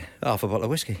 Nicked it. Half a bottle of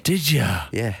whiskey. Did you?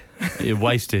 Yeah. You're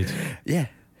wasted. Yeah.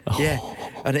 Yeah.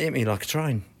 And it hit me like a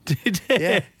train. Did it?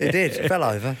 Yeah, it did. Fell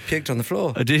over, puked on the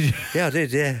floor. Oh, did you? Yeah, I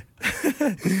did, yeah.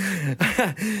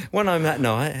 Went home that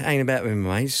night, hanging about with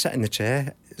my mates, sat in the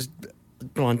chair,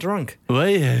 blind drunk. Were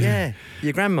you? Yeah.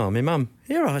 Your grandma, my mum.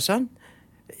 You all right, son?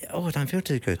 Oh, I don't feel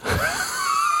too good.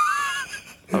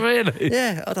 Oh, really?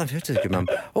 Yeah, I don't feel too good, mum.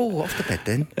 Oh, off to bed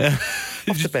then.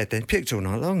 Off to bed then. Puked all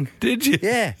night long. Did you?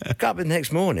 Yeah. Got up the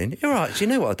next morning. You're right. So you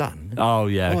know what I've done? Oh,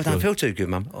 yeah. Oh, I don't feel too good,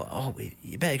 mum. Oh,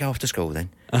 you better go off to school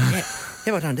then. Yeah,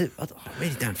 I don't do. I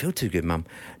really don't feel too good, mum.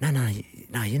 No,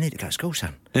 you need to go to school,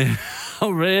 son.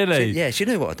 Oh, really? She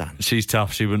knew what I'd done. She's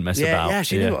tough. She wouldn't mess about. Yeah,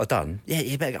 she knew what I'd done. Yeah,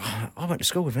 you better go. Oh, I went to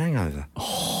school with a hangover.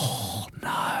 Oh,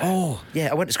 no. Oh, yeah,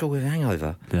 I went to school with a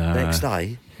hangover. No. The next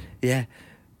day. Yeah.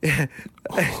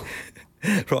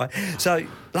 Right. So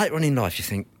later on in life, you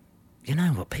think, you know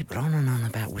what? People are on and on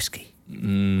about whiskey.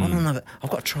 On and on about, I've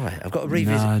got to try it. I've got to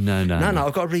revisit. No.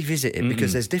 I've got to revisit it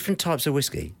because there's different types of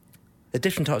whiskey. There are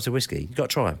different types of whiskey. You've got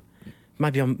to try them.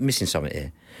 Maybe I'm missing something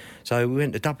here. So we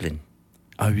went to Dublin.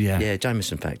 Oh, yeah. Yeah,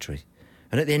 Jameson factory.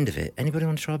 And at the end of it, anybody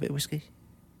want to try a bit of whiskey?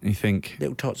 You think?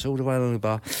 Little tots all the way along the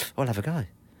bar. I'll have a go.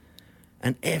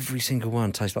 And every single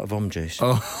one tastes like vom juice.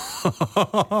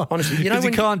 Oh. Honestly, you know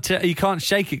when you can't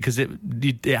shake it because it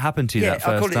happened to you that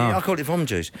first time. I call it vom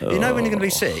juice. You know when you're going to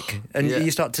be sick and you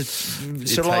start to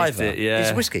saliva. It, yeah.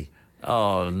 It's whiskey.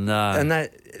 Oh, no. And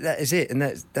that is it, and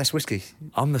that's whiskey.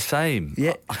 I'm the same.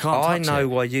 Yeah, I can't touch know it.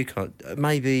 why you can't.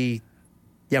 Maybe,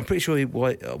 yeah, I'm pretty sure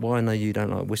why I know you don't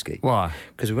like whiskey. Why?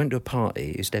 Because we went to a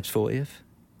party. It's Deb's 40th.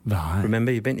 Right.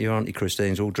 Remember, you've been to your Auntie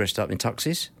Christine's all dressed up in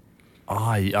tuxes?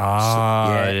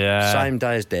 Yeah. Same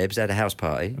day as Deb's, had a house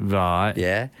party. Right.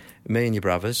 Yeah. Me and your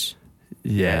brothers.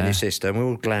 Yeah. And your sister. And we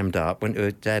all glammed up, went to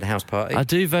a dad house party. I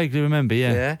do vaguely remember,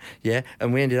 yeah. Yeah.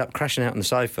 And we ended up crashing out on the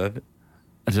sofa.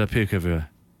 Did I puke everywhere?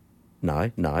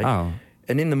 No. Oh.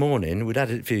 And in the morning, we'd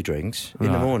had a few drinks. In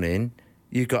the Right. morning,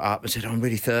 you got up and said, I'm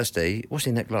really thirsty. What's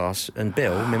in that glass? And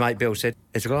Bill, my mate Bill, said,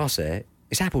 there's a glass there.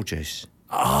 It's apple juice.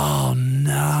 Oh,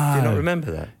 no. Do you not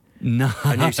remember that? No.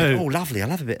 And you said, oh, lovely, I'll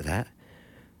have a bit of that.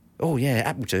 Oh, yeah,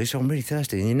 apple juice, I'm really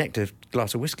thirsty. And you necked a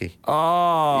glass of whiskey.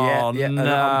 Oh, yeah. no. And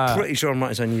I'm pretty sure I'm right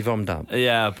in saying you vommed up.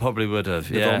 Yeah, I probably would have.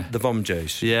 The vom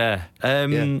juice. Yeah.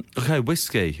 Okay,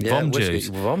 whiskey. Yeah, Vom whiskey. juice.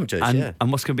 Vom juice, and, yeah.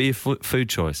 And what's going to be your food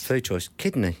choice? Food choice.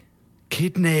 Kidney.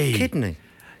 Kidney.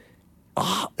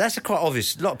 Oh, that's quite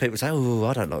obvious. A lot of people say, oh,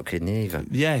 I don't like kidney either.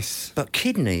 Yes. But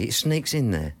kidney, it sneaks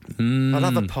in there. I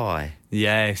love a pie.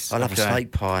 Yes. I love a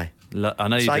steak pie. I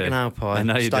know you do. Steak and ale pie. I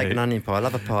know you Steak do. and onion pie. I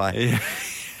love a pie. Yeah.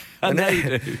 I know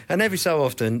you do. And every so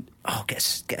often, get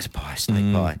us a pie,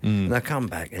 steak pie. And I come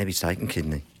back and it'll be steak and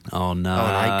kidney. Oh, no. Oh,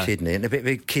 and I hate kidney. And a bit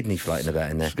of kidney floating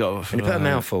about in there. Got- and you put a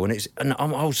mouthful and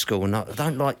I'm old school and I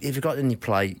don't like, if you've got it in your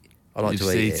plate, I like You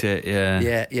to eat it.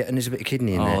 yeah. Yeah, and there's a bit of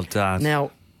kidney in there. Oh, Dad.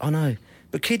 Now, I know,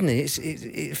 but kidney,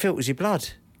 it filters your blood.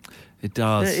 It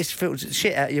does. It filters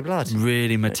shit out of your blood.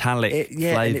 Really metallic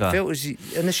Yeah, flavour. and it filters you,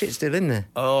 and the shit's still in there.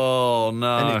 Oh,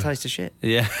 no. And it tastes of shit.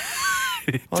 Yeah.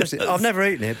 Honestly, I've never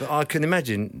eaten it, but I can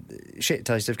imagine shit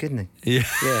taste of kidney. Yeah.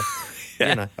 Yeah.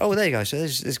 You know. Oh, well, there you go. So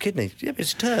there's kidney. Yeah, but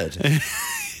it's a turd.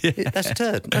 That's a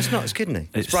turd. That's not. It's kidney.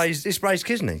 It's braised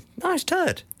kidney. No, it's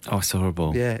turd. Oh, it's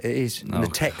horrible. Yeah, it is. And the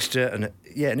texture and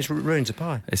and it ruins a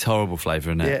pie. It's horrible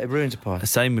flavour, isn't it? Yeah, it ruins a pie.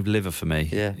 Same with liver for me.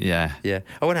 Yeah. Yeah. Yeah.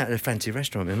 I went out to a fancy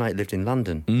restaurant. My mate lived in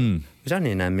London. It was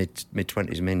only in our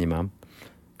mid-20s, me and your mum.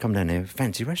 Come down there,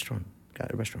 fancy restaurant. Go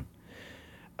to a restaurant.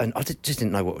 And I just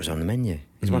didn't know what was on the menu.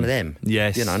 It's one of them.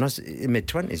 Yes. You know, and I was in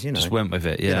mid-20s, you know. Just went with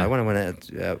it, yeah. You know, when I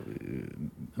went out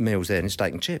meals there, and it's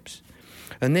steak and chips.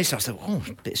 And this, I thought, oh,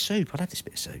 a bit of soup. I'll have this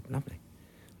bit of soup. Lovely.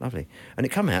 Lovely. And it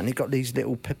come out, and it got these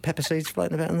little pepper seeds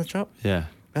floating about on the top. Yeah.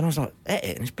 And I was like, ate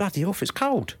it, and it's bloody awful. It's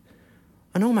cold.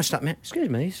 And I almost stuck me, excuse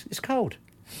me, it's cold.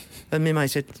 And my mate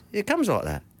said, it comes like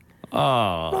that.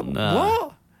 Oh, Like, no.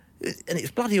 What? And it's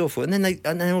bloody awful. And then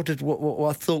they ordered what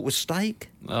I thought was steak.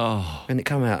 Oh. And it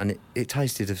come out, and it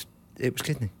tasted of, it was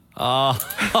kidney. Oh.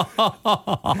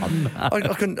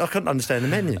 I couldn't understand the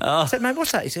menu. I said, mate,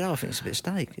 what's that? He said, oh, I think it's a bit of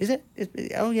steak. Is it?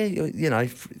 Oh, yeah, you know.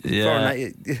 Yeah.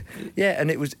 Yeah, and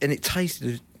it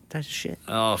tasted of shit.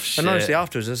 Oh, shit. And honestly,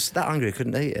 afterwards, I was that hungry I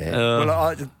couldn't eat it. Well,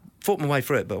 I fought my way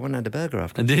through it, but I went and had a burger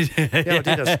after. Did you? Yeah, I did.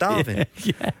 I was starving.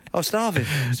 Yeah. I was starving.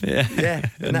 Yeah.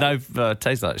 And No, it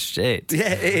tastes like shit.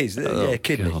 yeah, it is. Oh, yeah,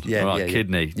 kidney. God. Yeah, All right, yeah,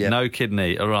 kidney. Yeah. No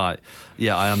kidney. All right.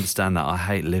 Yeah, I understand that. I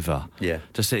hate liver. Yeah.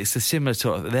 Just it's a similar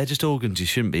sort of. They're just organs you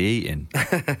shouldn't be eating.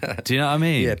 Do you know what I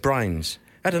mean? Yeah, brains.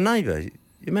 I had a neighbour.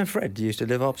 You remember Fred? He used to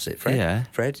live opposite. Fred? Yeah.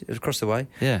 Fred, it was across the way.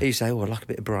 Yeah. He used to say, oh, I'd like a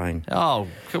bit of brain. Oh,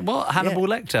 what? Hannibal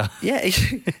Lecter? Yeah,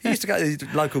 he used to go to the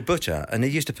local butcher and he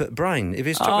used to put brain. If he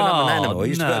was chopping up an animal, he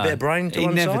used to put a bit of brain to He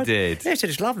one never side. did. Yeah, he said,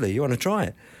 it's lovely. You want to try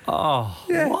it? Oh,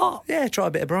 Yeah. what? Yeah, try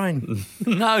a bit of brain.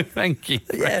 No, thank you.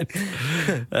 Yeah.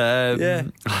 Yeah.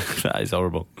 That is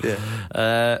horrible.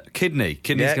 Yeah. Kidney.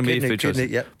 Kidney's Yeah, going to be your food choice.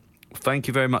 kidney, yep. Thank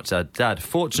you very much, Dad. Dad,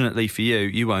 fortunately for you,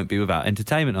 you won't be without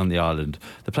entertainment on the island.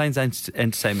 The plane's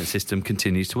entertainment system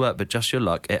continues to work, but just your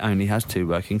luck, it only has 2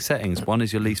 working settings. One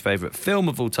is your least favourite film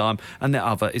of all time, and the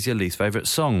other is your least favourite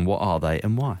song. What are they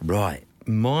and why? Right.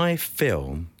 My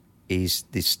film is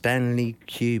the Stanley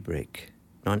Kubrick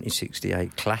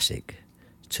 1968 classic,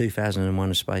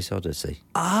 2001: A Space Odyssey.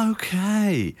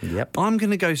 Okay. Yep. I'm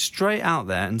going to go straight out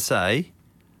there and say,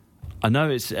 I know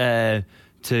it's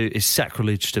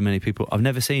sacrilege to many people. I've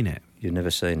never seen it. You've never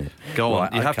seen it. Go on.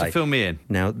 Right, You have to okay. fill me in.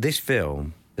 Now, this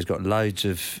film has got loads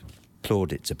of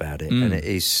plaudits about it, and it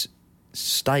is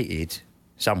stated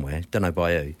somewhere, don't know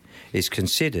by who, is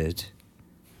considered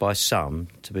by some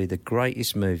to be the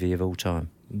greatest movie of all time.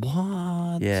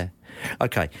 What? Yeah.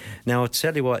 Okay. Now, I'll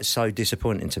tell you why it's so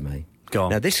disappointing to me. Go on.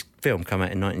 Now, this film came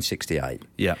out in 1968.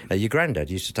 Yeah. Now, your granddad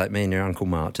used to take me and your Uncle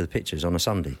Mark to the pictures on a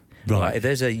Sunday. Right. If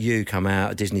there's a come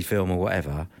out, a Disney film or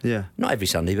whatever. Yeah. Not every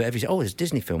Sunday, but there's a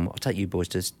Disney film. I'll take you boys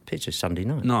to pictures Sunday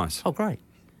night. Nice. Oh, great.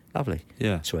 Lovely.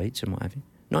 Yeah. Sweets and what have you.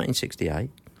 1968.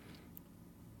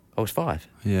 I was 5.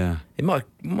 Yeah. It might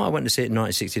have went to see it in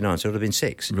 1969, so it would have been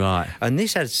 6. Right. And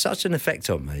this had such an effect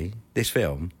on me, this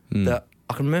film, that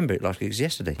I can remember it like it was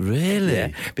yesterday. Really?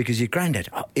 Yeah, because your granddad,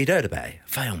 he'd heard about it.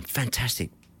 Film, fantastic.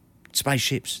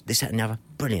 Spaceships, this, that and the other,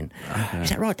 brilliant. Okay. Is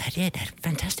that right, Dad? Yeah, Dad,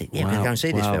 fantastic. Yeah, we're Wow. going to go and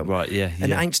see this Wow, film. right, yeah, And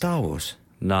yeah. it ain't Star Wars.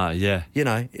 No, yeah. You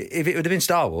know, if it would have been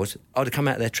Star Wars, I'd have come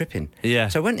out there tripping. Yeah.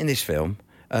 So I went in this film,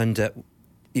 and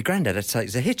your granddad had to take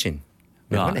us to Hitchin.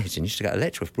 Right. Went to Hitchin, used to go to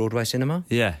Letchworth Broadway Cinema.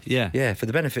 Yeah, yeah. Yeah, for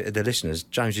the benefit of the listeners,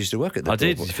 James used to work at the I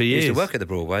did, Broadway. for He years. used to work at the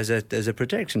Broadway as a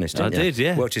projectionist, didn't I you? did,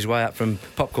 yeah. Worked his way up from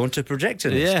popcorn to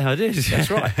projectionist. Yeah, I did. That's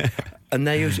right. And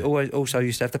they also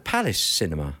used to have the Palace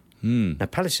Cinema. Now,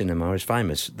 Palace Cinema is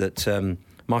famous that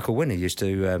Michael Winner used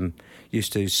to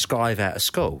skive out of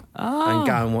school and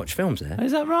go and watch films there.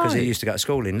 Is that right? Because he used to go to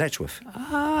school in Letchworth.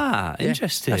 Ah, Yeah,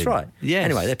 interesting. That's right. Yes.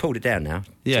 Anyway, they pulled it down now.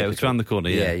 Yeah, it was Typical. round the corner,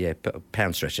 yeah. Yeah, put a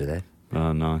pound stretcher there.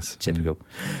 Oh, nice. Typical.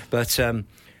 But your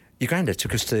granddad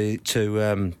took us to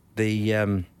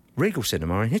the Regal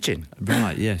Cinema in Hitchin.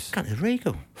 Right, yes. Going to the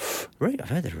Regal. I've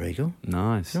heard of the Regal.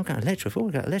 Nice. Not going to Letchworth.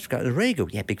 Go to the Regal.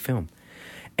 Yeah, big film.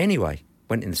 Anyway,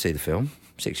 went in to see the film.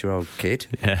 6-year-old kid.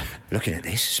 Yeah. Looking at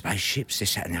this, spaceships,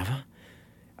 this, that and the other.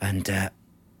 And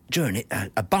during it,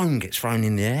 a bone gets thrown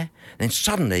in the air. Then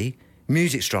suddenly,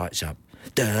 music strikes up.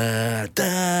 Da,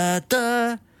 da,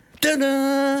 da, da,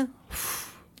 da.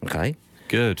 Okay.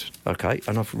 Good. Okay,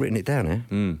 and I've written it down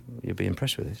here. You'll be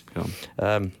impressed with this. Go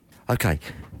on. Okay.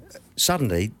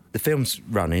 Suddenly, the film's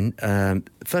running.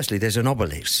 Firstly, there's an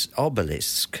obelisk.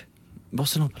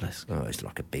 What's an obelisk? Oh, it's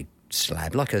like a big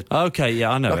slab, like a Okay,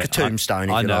 yeah, I know like it. a tombstone,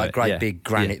 if I you know like, it, great yeah. big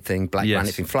granite Yeah. thing, black Yes.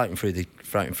 granite thing,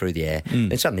 floating through the air.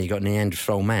 Then suddenly you got a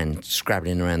Neanderthal man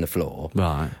scrabbling around the floor,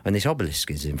 Right. And this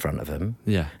obelisk is in front of him.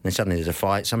 Yeah. And then suddenly there's a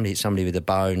fight. Somebody hits somebody with a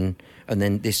bone, and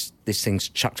then this thing's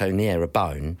chucked out in the air, a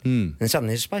bone, and then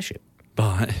suddenly there's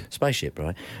a spaceship,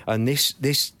 right? And this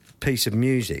piece of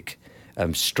music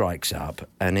strikes up,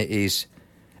 and it is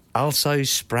Also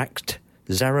Spracht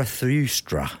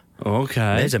Zarathustra.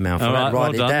 Okay. There's a mouthful. All right, Write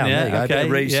well it down. done, yeah, There you go. okay, A bit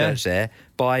of research yeah. there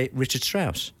by Richard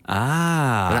Strauss.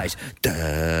 Ah. And that is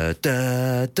da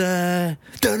da da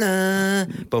da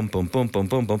da bum bum bum bum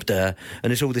bum bum da,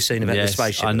 and it's all this scene about Yes, the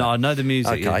spaceship. I know the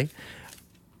music. Okay,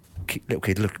 little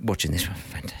kid, look, watching this one,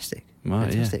 fantastic, Right, yeah,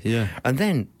 fantastic. yeah. And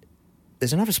then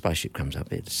there's another spaceship comes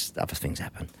up. Other things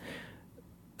happen.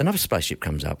 Another spaceship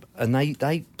comes up, and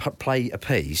they play a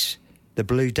piece, The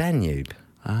Blue Danube,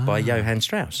 by Johann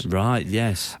Strauss. Right,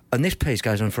 yes. And this piece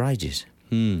goes on for ages.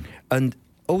 And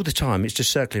all the time, it's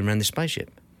just circling around the spaceship.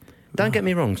 Don't get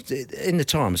me wrong. In the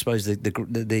time, I suppose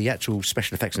the actual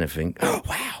special effects and everything. Oh,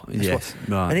 wow! That's Yes,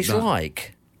 right, And it's right.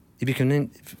 like if you can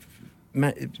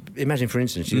imagine, for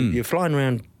instance, you're flying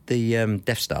around the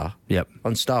Death Star. Yep.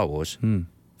 On Star Wars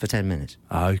for 10 minutes.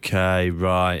 Okay,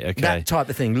 right, okay. That type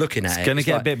of thing. Looking at It's it, going to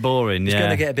get a bit boring, It's yeah.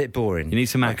 going to get a bit boring. You need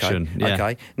some action, Okay. yeah.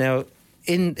 Okay. Now,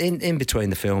 in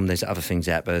between the film, there's other things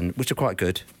happen which are quite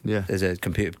good. Yeah. There's a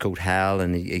computer called HAL,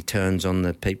 and he turns on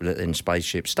the people in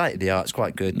spaceships. State of the art. It's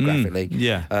quite good graphically.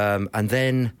 yeah. And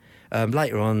then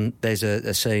later on, there's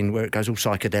a scene where it goes all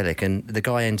psychedelic, and the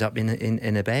guy ends up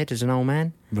in a bed as an old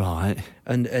man. Right.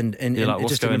 And You're like,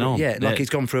 what's going on? Yeah, like Yeah. he's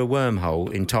gone through a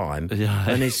wormhole in time, Yeah.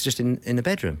 and he's just in the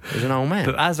bedroom as an old man.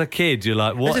 But as a kid, you're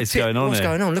like, what As a is kid, going on What's here?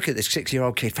 going on? Look at this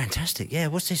 6-year-old kid. Fantastic. Yeah,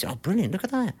 what's this? Oh, brilliant. Look at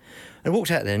that. And I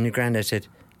walked out there, and your granddad said,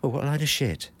 oh, what a load of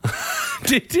shit.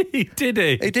 Did he?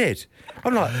 He did.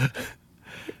 I'm like,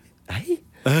 hey?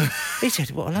 He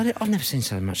said, what a load of... I've never seen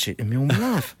so much shit in all my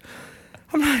life.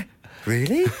 I'm like,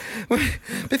 really? Well,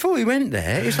 before we went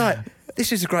there, it's like,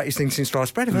 this is the greatest thing since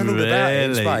sliced bread. I've heard all about it in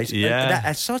Really? space. Yeah. And that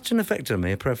had such an effect on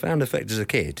me, a profound effect as a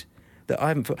kid, that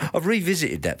I've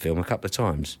revisited that film a couple of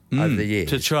times over the years.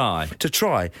 To try.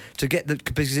 To get the...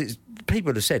 Because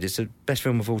people have said it's the best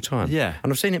film of all time. Yeah.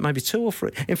 And I've seen it maybe 2 or 3.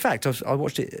 In fact, I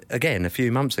watched it again a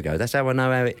few months ago. That's how I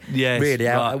know how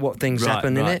it what things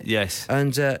happen in it. Yes.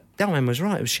 And that man was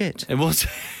right. It was shit. It was.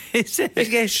 Is it?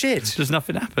 Yeah, shit. Just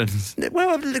nothing happens.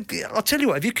 Well, look, I'll tell you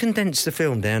what. If you condense the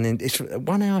film down it's a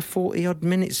 1 hour 40 odd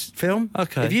minutes film.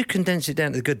 Okay. If you condense it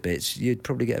down to the good bits, you'd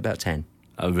probably get about 10.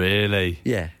 Oh, really?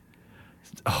 Yeah.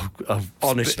 Oh,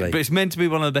 Honestly. But it's meant to be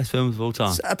one of the best films of all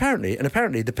time. So apparently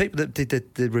the people that did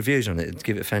the reviews on it,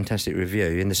 give it a fantastic review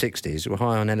in the 60s, were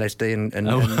high on LSD and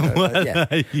yeah.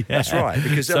 Yeah. That's right.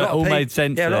 Because So a lot it of all people, made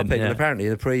sense Yeah, a lot of then, people yeah. apparently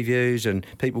the previews and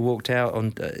people walked out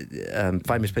on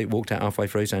famous people walked out halfway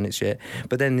through saying it's shit.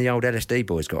 But then the old LSD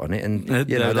boys got on it and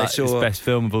they like, saw it's best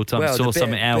film of all time. Well, Saw the bit,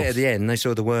 something else. Bit at the end, they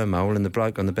saw the wormhole and the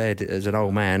bloke on the bed as an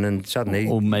old man, and suddenly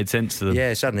All made sense to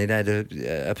them. suddenly they had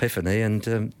a epiphany,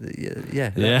 and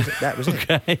that was it.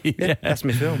 Okay, Yeah, that's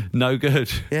my film. No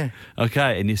good. Yeah.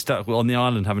 Okay, and you're stuck on the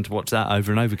island having to watch that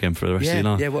over and over again for the rest of your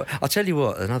life. Yeah, well, I'll tell you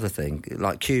what, another thing,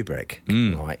 like Kubrick,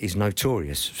 right, is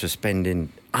notorious for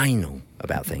spending anal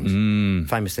about things.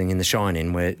 Famous thing in The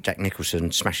Shining where Jack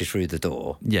Nicholson smashes through the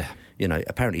door. Yeah. You know,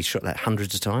 apparently he's shot that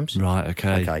hundreds of times. Right,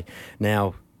 okay. Okay.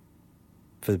 Now,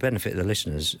 for the benefit of the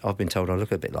listeners, I've been told I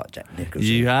look a bit like Jack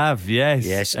Nicholson. You have, yes.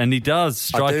 Yes. And he does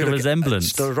strike a resemblance.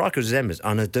 Strike a resemblance.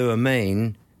 And I do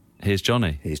mean... Here's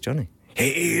Johnny. Here's Johnny.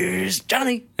 Here's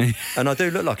Johnny. And I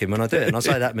do look like him when I do it, and I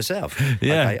say that myself.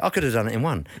 Yeah. Okay, I could have done it in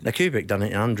one. Now, Kubrick done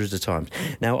it hundreds of times.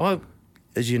 Now,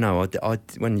 as you know, I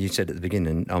when you said at the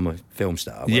beginning, I'm a film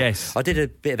star. Well, yes. I did a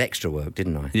bit of extra work,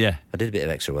 didn't I? Yeah. I did a bit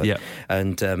of extra work. Yeah.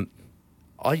 And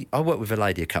I worked with a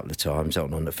lady a couple of times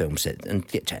on the film set and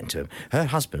get chatting to him. Her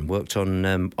husband worked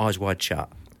on Eyes Wide Shut.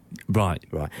 Right.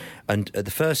 Right. And at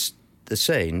the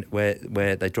scene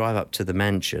where they drive up to the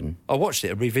mansion, I watched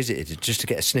it and revisited it just to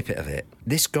get a snippet of it.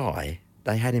 This guy,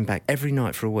 they had him back every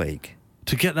night for a week.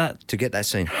 To get that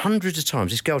scene hundreds of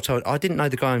times. This girl told... I didn't know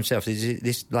the guy himself.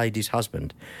 This lady's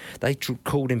husband. They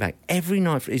called him back every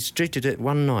night. He's treated it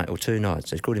one night or 2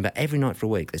 nights. They called him back every night for a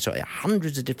week. They shot it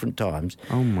hundreds of different times.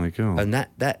 Oh, my God. And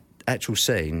that actual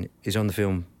scene is on the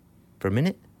film for a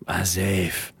minute. As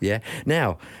if. Yeah.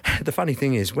 Now, the funny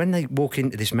thing is, when they walk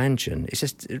into this mansion, it's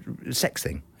just a sex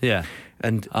thing. Yeah.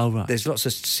 And right. there's lots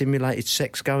of simulated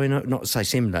sex going on. Not to say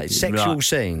simulated, sexual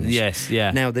scenes. Yes, yeah.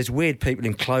 Now, there's weird people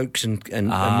in cloaks and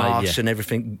masks and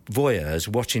everything, voyeurs,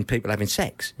 watching people having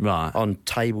sex. Right. On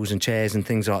tables and chairs and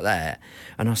things like that.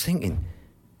 And I was thinking,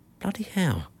 bloody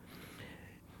hell.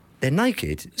 They're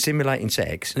naked, simulating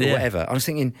sex or whatever. I was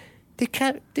thinking... Did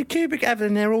Kubrick have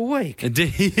them there all week? Yeah. Did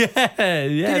he have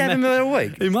them there all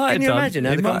week? He might Can have you done. imagine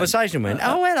how the conversation went?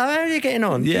 Oh, hello, how are you getting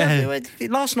on? Yeah.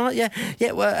 Last night, yeah.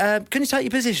 Well, can you take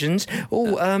your positions?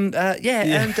 Oh, yeah.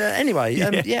 And anyway,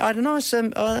 I had a nice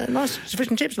fish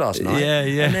and chips last night. Yeah,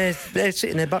 yeah. And they're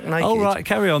sitting there buck naked. Oh, right,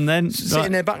 carry on then.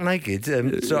 Sitting there buck naked,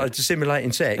 sort of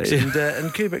simulating sex, and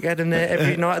Kubrick had them there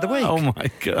every night of the week. Oh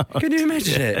my God! Can you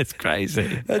imagine it? It's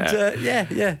crazy. And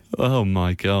yeah. Oh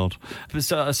my God!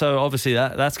 So obviously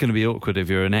that's going to be awkward if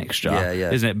you're an extra,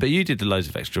 isn't it? But you did loads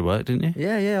of extra work, didn't you?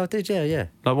 Yeah, I did. Yeah.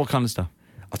 Like what kind of stuff?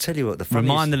 I'll tell you what, the funniest...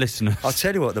 Remind the listeners. I'll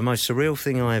tell you what, the most surreal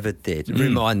thing I ever did...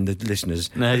 Remind the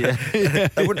listeners. No, yeah. They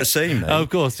wouldn't have seen me. Oh, of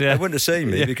course, yeah. They wouldn't have seen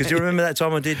me, because you remember that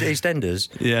time I did EastEnders?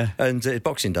 Yeah. And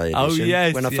Boxing Day edition. Oh,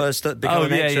 yes. When I first became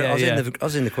an extra, I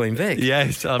was in the Queen Vic.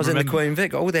 Yes, I was in the Queen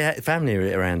Vic. All the family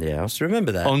around the house.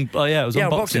 Remember that? It was on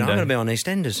Boxing Day. I'm going to be on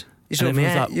EastEnders.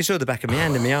 You saw the back of my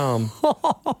hand and my arm.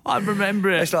 I remember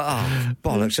it. It's like,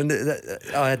 bollocks. And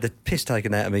I had the piss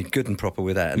taken out of me good and proper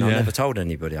with that, and I never told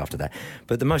anybody after that.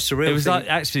 But the most surreal It was thing... like,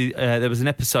 actually, there was an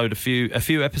episode a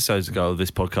few episodes ago of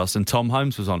this podcast, and Tom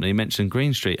Holmes was on, and he mentioned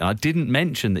Green Street, and I didn't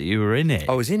mention that you were in it.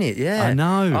 I was in it, yeah. I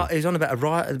know. He was on about a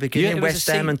riot at the beginning, West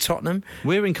Ham and Tottenham.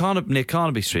 We're in near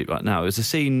Carnaby Street right now. It was a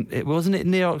scene, wasn't it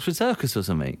near Oxford Circus or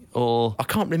something? Or I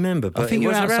can't remember, but I think it you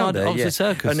was were outside around Oxford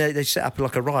Circus. And they set up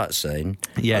like a riot scene.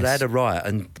 Yes. They had a riot,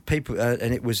 and people,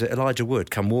 and it was Elijah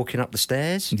Wood come walking up the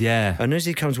stairs. Yeah. And as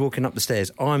he comes walking up the stairs,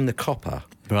 I'm the copper.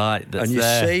 Right, that's and you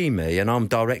there. see me, and I'm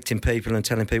directing people and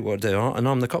telling people what to do, and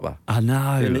I'm the copper. I know.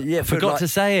 I forgot to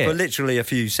say it. For literally a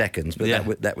few seconds,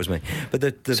 but that was me. But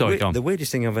the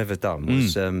weirdest thing I've ever done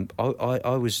was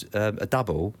I was a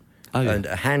double and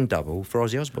a hand double for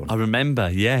Ozzy Osbourne. I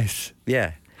remember, yes.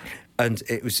 Yeah. And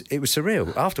it was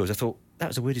surreal. Afterwards, I thought, that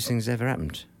was the weirdest thing that's ever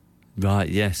happened. Right,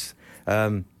 yes.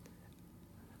 How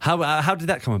did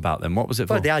that come about then? What was it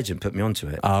for? Well, the agent put me onto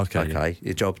it. Oh, okay. Okay,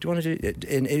 your job. Do you want to do it?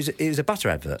 It was a butter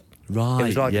advert. Right, It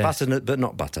was like yes. butter, but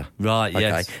not butter. Right, okay.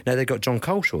 yes. Now, they've got John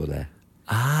Coleshaw there.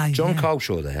 John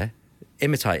Coleshaw there,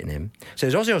 imitating him. So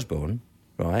there's Ozzy Osbourne,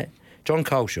 right? John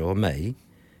Coleshaw, me,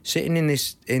 sitting in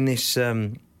this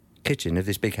kitchen of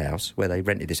this big house where they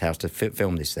rented this house to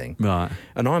film this thing. Right.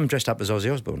 And I'm dressed up as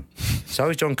Ozzy Osbourne.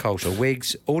 So is John Coleshaw,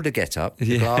 wigs, all the get-up,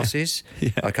 the glasses,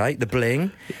 okay, the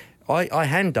bling. I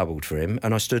hand doubled for him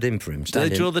and I stood in for him. Did they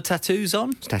draw the tattoos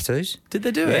on? Tattoos. Did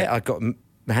they do it? Yeah, I got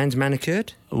my hands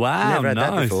manicured. Wow, Never had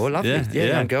that nice. before. Lovely.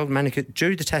 Yeah. Young girl, manicured.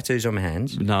 Drew the tattoos on my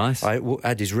hands. Nice. I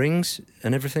had his rings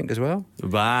and everything as well.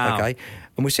 Wow. Okay.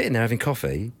 And we're sitting there having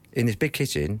coffee in this big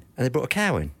kitchen and they brought a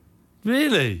cow in.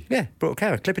 Really? Yeah, brought a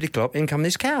cow. Clippity-clop, in come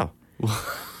this cow.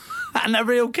 And a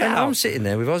real cow? And I'm sitting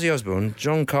there with Ozzy Osbourne,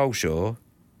 John Coleshaw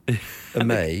and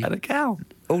me. And a cow.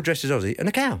 All dressed as Ozzy and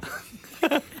a cow.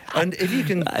 And if you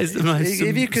can... That is the most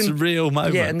surreal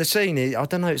moment. Yeah, and the scene is... I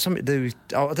don't know, it's something to do with...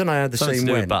 I don't know how the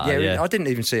scene went. Butter, yeah. I didn't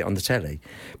even see it on the telly.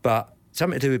 But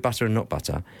something to do with butter and not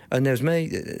butter. And there was me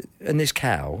and this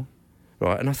cow,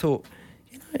 right? And I thought,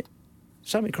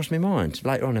 something crossed my mind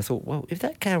later on. I thought, well, if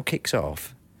that cow kicks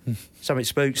off, something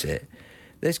spooks it,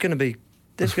 there's going to be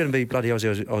bloody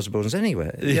Ozzy Osbournes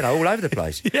anywhere, all over the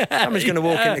place. Somebody's going to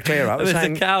walk in to clear up and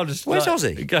saying, cow just where's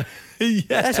Ozzy?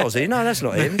 That's Ozzy. No, that's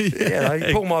not him.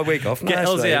 Pull my wig off. No, Get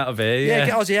Ozzy out of here. Yeah,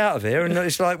 get Ozzy out of here. And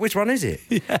it's like, which one is it?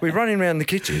 We're running around the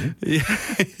kitchen.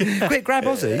 Quick, grab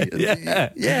Ozzy.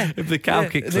 If the cow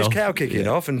kicks off. There's cow kicking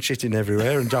off and shitting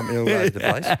everywhere and jumping all over the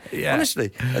place.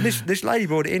 Honestly. And this lady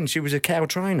brought it in. She was a cow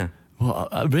trainer.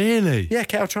 What? Really? Yeah,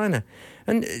 cow trainer.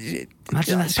 And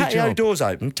imagine that's your patio job. doors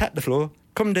open, tap the floor,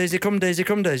 come Daisy, come Daisy,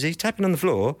 come Daisy, tapping on the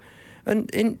floor,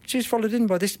 and she's followed in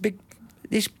by this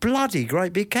bloody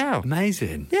great big cow.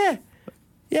 Amazing.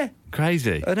 Yeah.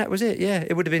 Crazy. And that was it. Yeah,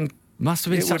 it would have been. Must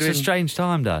have been such a strange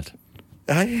time, Dad.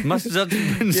 Must have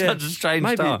been such a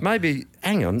strange time. Maybe,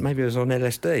 hang on, maybe it was on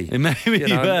LSD. Maybe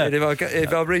you were.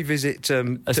 If I revisit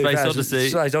A Space Odyssey.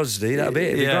 Space Odyssey, that'll be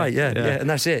it. It'd be great, yeah. And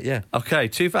that's it, yeah. Okay,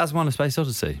 2001 A Space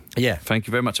Odyssey. Yeah. Thank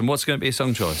you very much. And what's going to be a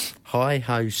song choice? Hi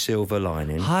Ho Silver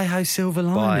Lining. Hi Ho Silver by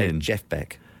Lining. Jeff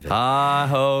Beck. Hi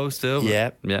Ho Silver.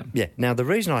 Yeah. Now, the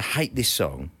reason I hate this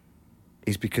song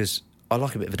is because I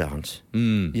like a bit of a dance.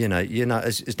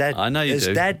 As Dad, I know you as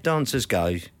do. Dad dancers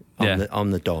go, I'm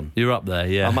the Don. You're up there,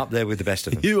 yeah. I'm up there with the best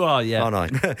of them. You are, yeah. I know.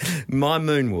 My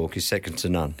moonwalk is second to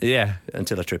none. Yeah.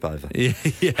 Until I trip over. Yeah.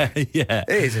 It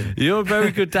isn't. You're a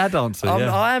very good dad dancer.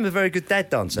 I am a very good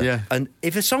dad dancer. Yeah. And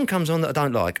if a song comes on that I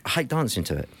don't like, I hate dancing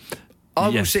to it. I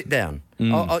will sit down.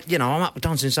 I'm up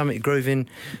dancing something, grooving.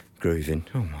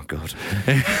 Oh, my God.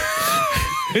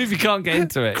 If you can't get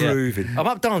into it. Grooving. I'm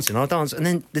up dancing, I'll dance. And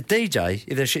then the DJ,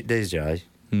 if they're a shit DJ,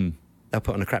 they'll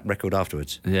put on a crap record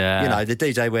afterwards. Yeah. The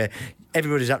DJ where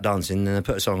everybody's up dancing and they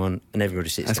put a song on and everybody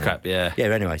sits down. That's crap, yeah. Yeah,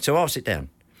 anyway, so I'll sit down.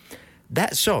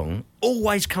 That song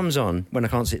always comes on when I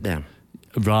can't sit down.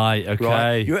 Right, okay.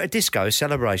 Right? You're at a disco, a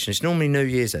celebration. It's normally New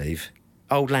Year's Eve.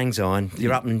 Old Lang Syne.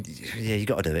 You're up and, you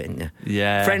got to do it, haven't you?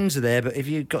 Yeah. Friends are there, but if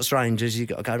you've got strangers, you've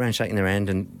got to go around shaking their hand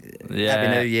and Happy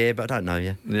New Year, but I don't know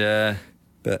you. Yeah.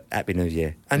 But Happy New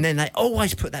Year. And then they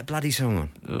always put that bloody song on.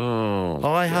 Oh.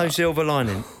 Hi Ho Silver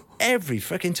Lining. Every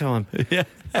freaking time. Yeah.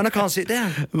 And I can't sit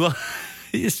down. Well,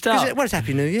 you start. Well, it's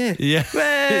Happy New Year. Yeah.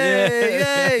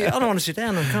 Hey. I don't want to sit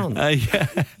down, I can't.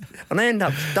 Yeah. And I end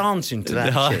up dancing to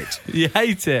that shit. You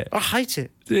hate it? I hate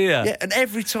it. Do you? Yeah, and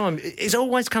every time, it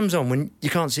always comes on when you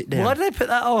can't sit down. Why do they put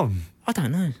that on? I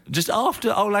don't know. Just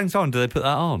after Old Lang Syne, do they put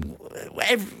that on?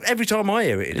 Every time I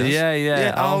hear it, it does.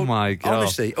 Yeah. Oh, my God.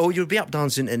 Honestly, or you'll be up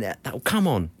dancing and that'll come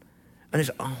on. And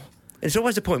it's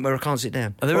always a point where I can't sit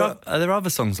down. Are there other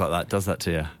songs like that? Does that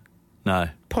to you? No.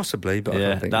 Possibly, but I Yeah,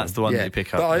 don't think that's the one that you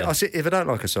pick up, But yeah. I sit, if I don't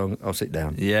like a song, I'll sit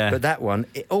down. Yeah. But that one,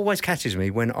 it always catches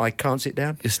me when I can't sit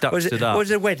down. You're stuck stood up. Or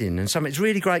there's a wedding and something's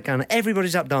really great going on.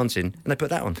 Everybody's up dancing and they put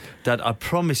that on. Dad, I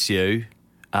promise you,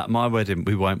 at my wedding,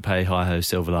 we won't pay Hi Ho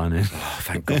Silver Lining. Oh,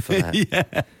 thank God for that.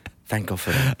 Yeah. Thank God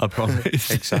for that. I promise.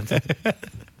 Thanks, son.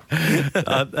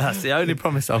 That's the only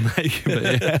promise I'll make.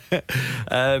 But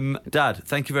yeah. Dad,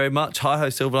 thank you very much. Hi Ho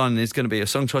Silver Lining is going to be a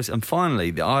song choice. And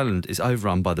finally, the island is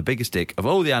overrun by the biggest dick of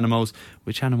all the animals.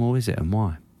 Which animal is it and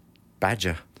why?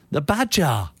 Badger. The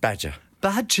badger. Badger.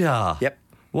 Badger. Yep.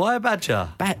 Why a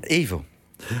badger? Evil.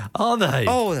 Are they?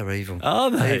 Oh, they're evil.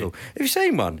 Are they? Evil. Have you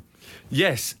seen one?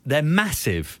 Yes, they're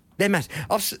massive. They're massive.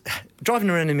 Driving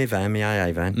around in my van, my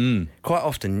AA van, quite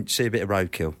often you see a bit of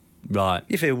roadkill. Right.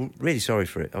 You feel really sorry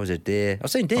for it. I was a deer. I've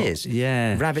seen deers.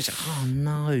 yeah. Rabbits. Oh,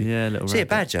 no. Yeah, little See a rabbit.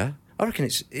 badger, I reckon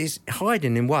it's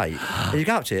hiding in weight. And you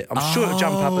go up to it, I'm sure it'll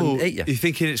jump up and eat you. You're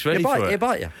thinking it's ready for it? It'll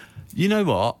bite you. You know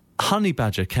what? Honey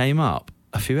badger came up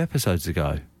a few episodes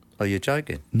ago. Oh, you're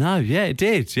joking? No, yeah, it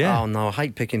did, yeah. Oh, no, I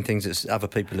hate picking things that other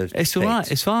people have It's all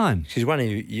right, it's fine. Because one of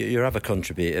your other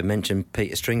contributor mentioned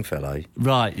Peter Stringfellow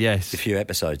Right, yes. a few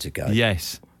episodes ago.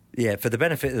 Yes. Yeah, for the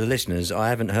benefit of the listeners, I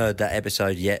haven't heard that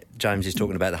episode yet. James is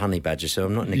talking about the honey badger, so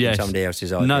I'm not nicking somebody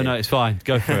else's idea. No, it's fine.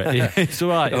 Go for it. Yeah, it's all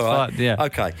right. It's fine. Yeah.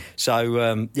 Okay,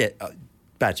 so,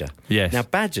 badger. Yes. Now,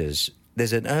 badgers,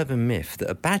 there's an urban myth that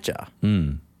a badger,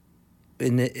 they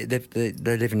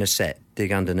live in a set,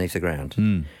 dig underneath the ground,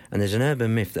 and there's an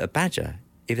urban myth that a badger,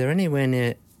 if they're anywhere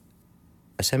near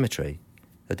a cemetery,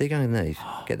 they dig underneath,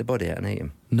 get the body out and eat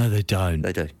them. No, they don't.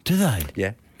 They do. Do they?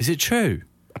 Yeah. Is it true?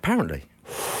 Apparently.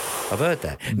 I've heard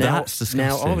that. Now, That's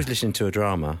disgusting. Now, I was listening to a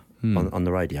drama on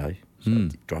the radio, so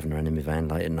driving around in my van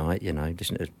late at night,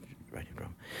 listening to a radio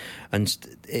drama. And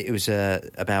it was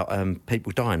about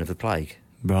people dying of the plague.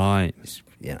 Right.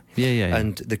 Yeah. Yeah.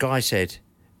 And the guy said,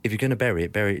 if you're going to bury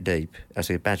it deep. I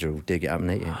said, a badger will dig it up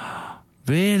and eat it.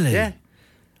 Really? Yeah.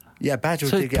 Yeah, a badger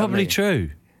So will it's dig it up and probably eat it.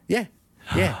 true. Yeah.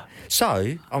 Yeah.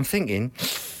 So, I'm thinking,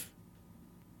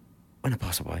 when I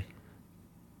pass away,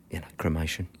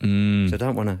 cremation. So I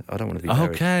don't want to be buried.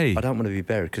 Okay. I don't want to be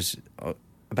buried because a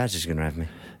badger's going to have me.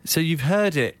 So you've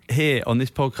heard it here on this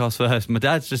podcast first. My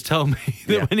dad's just told me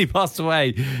that when he passed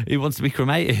away, he wants to be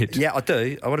cremated. Yeah, I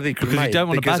do. I want to be cremated Because you don't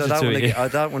want a badger to eat you. I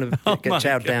don't want to Oh get my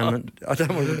chowed down. God.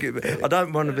 I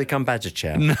don't want to become badger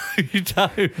chow. No, you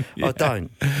don't. I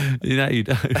don't. You know you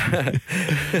don't.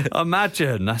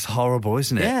 Imagine, that's horrible,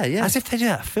 isn't it? Yeah, yeah. As if they do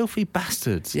that, filthy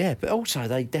bastards. Yeah, but also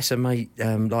they decimate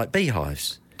like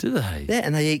beehives. Do they? Yeah,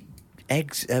 and they eat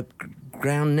eggs,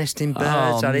 ground nesting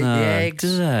birds. Oh, They eat no. the eggs.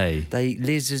 Do they? They eat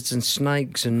lizards and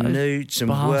snakes and Those newts and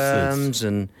bastards.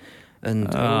 worms and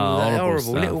all that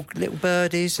horrible horrible stuff. little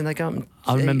birdies, and they go up and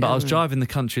I remember eat I was them. driving the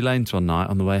country lanes one night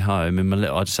on the way home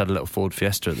I just had a little Ford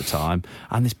Fiesta at the time,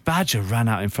 and this badger ran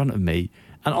out in front of me,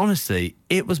 and honestly,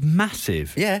 it was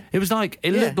massive. Yeah. It was like,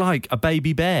 it Yeah. looked like a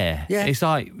baby bear. Yeah. It's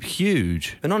like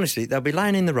huge. And honestly, they'll be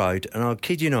laying in the road, and I'll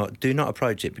kid you not, do not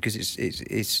approach it because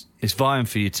It's vying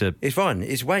for you to... it's fine.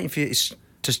 It's waiting for you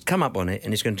to come up on it,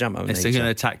 and it's going to jump up. It's going to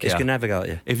attack you. It's going to have a go at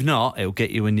you. If not, it'll get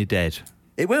you when you're dead.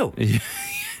 It will.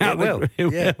 It will.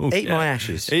 It will. Eat my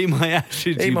ashes. Eat my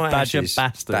ashes, Eat you my badger ashes,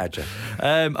 bastard. badger.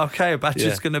 Okay, a badger's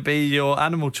Yeah. going to be your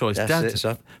animal choice. That's Dad, it,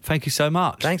 son. thank you so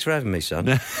much. Thanks for having me, son.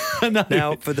 No.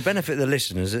 Now, for the benefit of the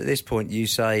listeners, at this point, you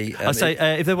say... I say,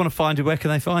 if they want to find you, where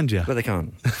can they find you? Well, they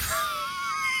can't.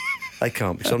 They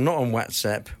can't, because I'm not on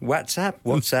WhatsApp.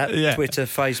 WhatsApp? Yeah. Twitter,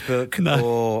 Facebook, No.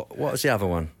 or what was the other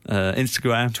one?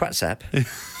 Instagram. WhatsApp?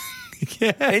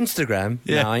 Yeah. Instagram?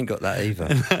 Yeah. No, I ain't got that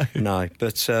either. No,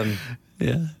 but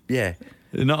Yeah. yeah.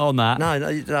 Not on that.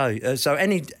 No. So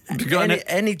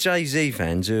any Jay-Z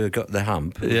fans who have got the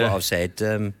hump of Yeah. what I've said,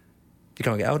 you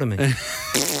can't get hold of me.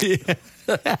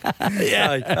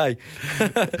 Yeah. Hey.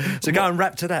 So go and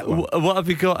rap to that one. What have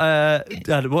you got,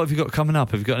 Dad? What have you got coming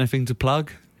up? Have you got anything to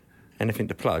plug? Anything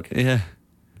to plug? Yeah.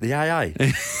 The AA.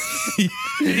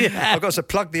 Yeah. I've got to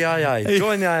plug the AA.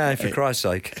 Join the AA for Christ's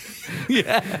sake.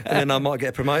 Yeah. And then I might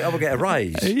get promoted. I will get a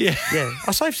raise. Yeah. Yeah.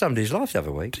 I saved somebody's life the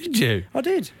other week. Did you? I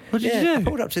did. What did you I do?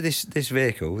 pulled up to this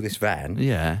vehicle, this van.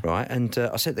 Yeah. Right, and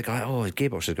I said to the guy, "Oh, his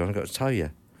gearbox has gone. I've got to tow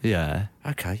you." Yeah.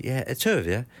 Okay, yeah, two of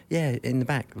you. Yeah, in the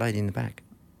back, lady in the back.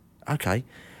 Okay,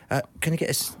 can you get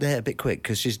us there a bit quick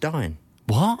because she's dying?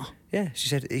 What? Yeah,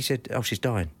 he said, "Oh, she's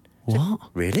dying." I What? said,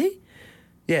 really?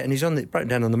 Yeah, and he's broken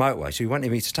down on the motorway, so he wanted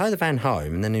me to tow the van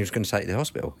home, and then he was going to take it to the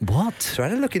hospital. What? So I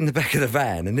had a look in the back of the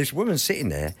van, and this woman sitting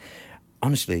there.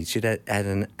 Honestly, she'd had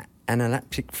an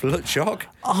anaphylactic foot shock.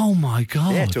 Oh my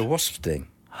God. Yeah, to a wasp sting.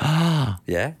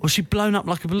 Yeah. Was she blown up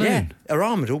like a balloon? Yeah, her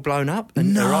arm had all blown up,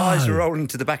 and her No. eyes were rolling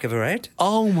to the back of her head.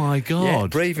 Oh my Yeah,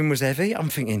 God. breathing was heavy. I'm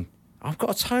thinking, I've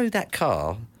got to tow that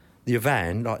car, your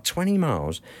van, like 20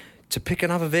 miles to pick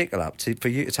another vehicle up for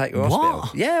you to take to hospital.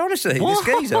 What? Yeah, honestly, What?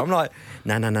 the geezer. I'm like,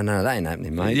 no, that ain't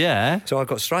happening, mate. Yeah. So I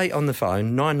got straight on the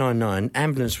phone, 999,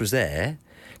 ambulance was there,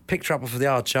 picked her up off of the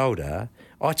hard shoulder.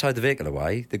 I towed the vehicle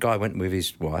away. The guy went with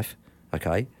his wife,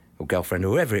 okay, or girlfriend,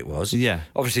 or whoever it was. Yeah.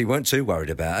 Obviously, weren't too worried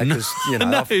about her because, you know.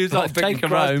 No, he was like, thinking, take her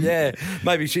Christ, home. Yeah,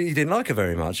 maybe he didn't like her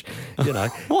very much, you know.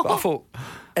 What? But I thought,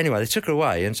 anyway, they took her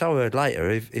away, and so I heard later,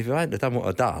 if I hadn't have done what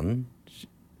I'd done,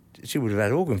 she would have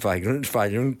had organ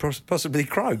failure and possibly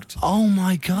croaked. Oh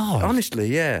my God. Honestly,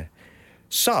 yeah.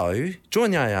 So, join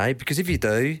the AA, because if you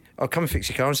do, I'll come and fix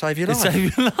your car and save your life.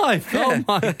 Save your life. Yeah.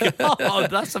 Oh my God.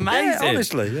 That's amazing. Yeah,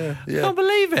 honestly, yeah. I can't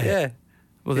believe it. Yeah.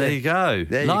 Well, there Yeah. you go.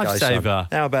 There you go, Lifesaver. son.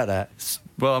 How about that?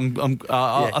 Well,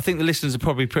 I think the listeners are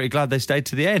probably pretty glad they stayed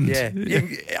to the end. Yeah.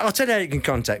 I'll tell you how you can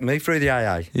contact me through the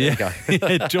AA. There you go.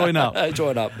 Yeah, join up.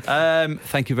 Join up.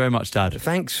 Thank you very much, Dad.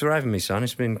 Thanks for having me, son.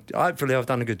 It's been... Hopefully I've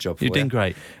done a good job for you. You're doing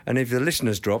great. And if the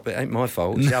listeners drop, it ain't my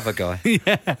fault. It's the other guy.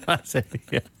 Yeah, that's it.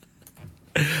 Yeah.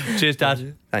 Cheers,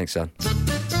 Dad. Thanks, son.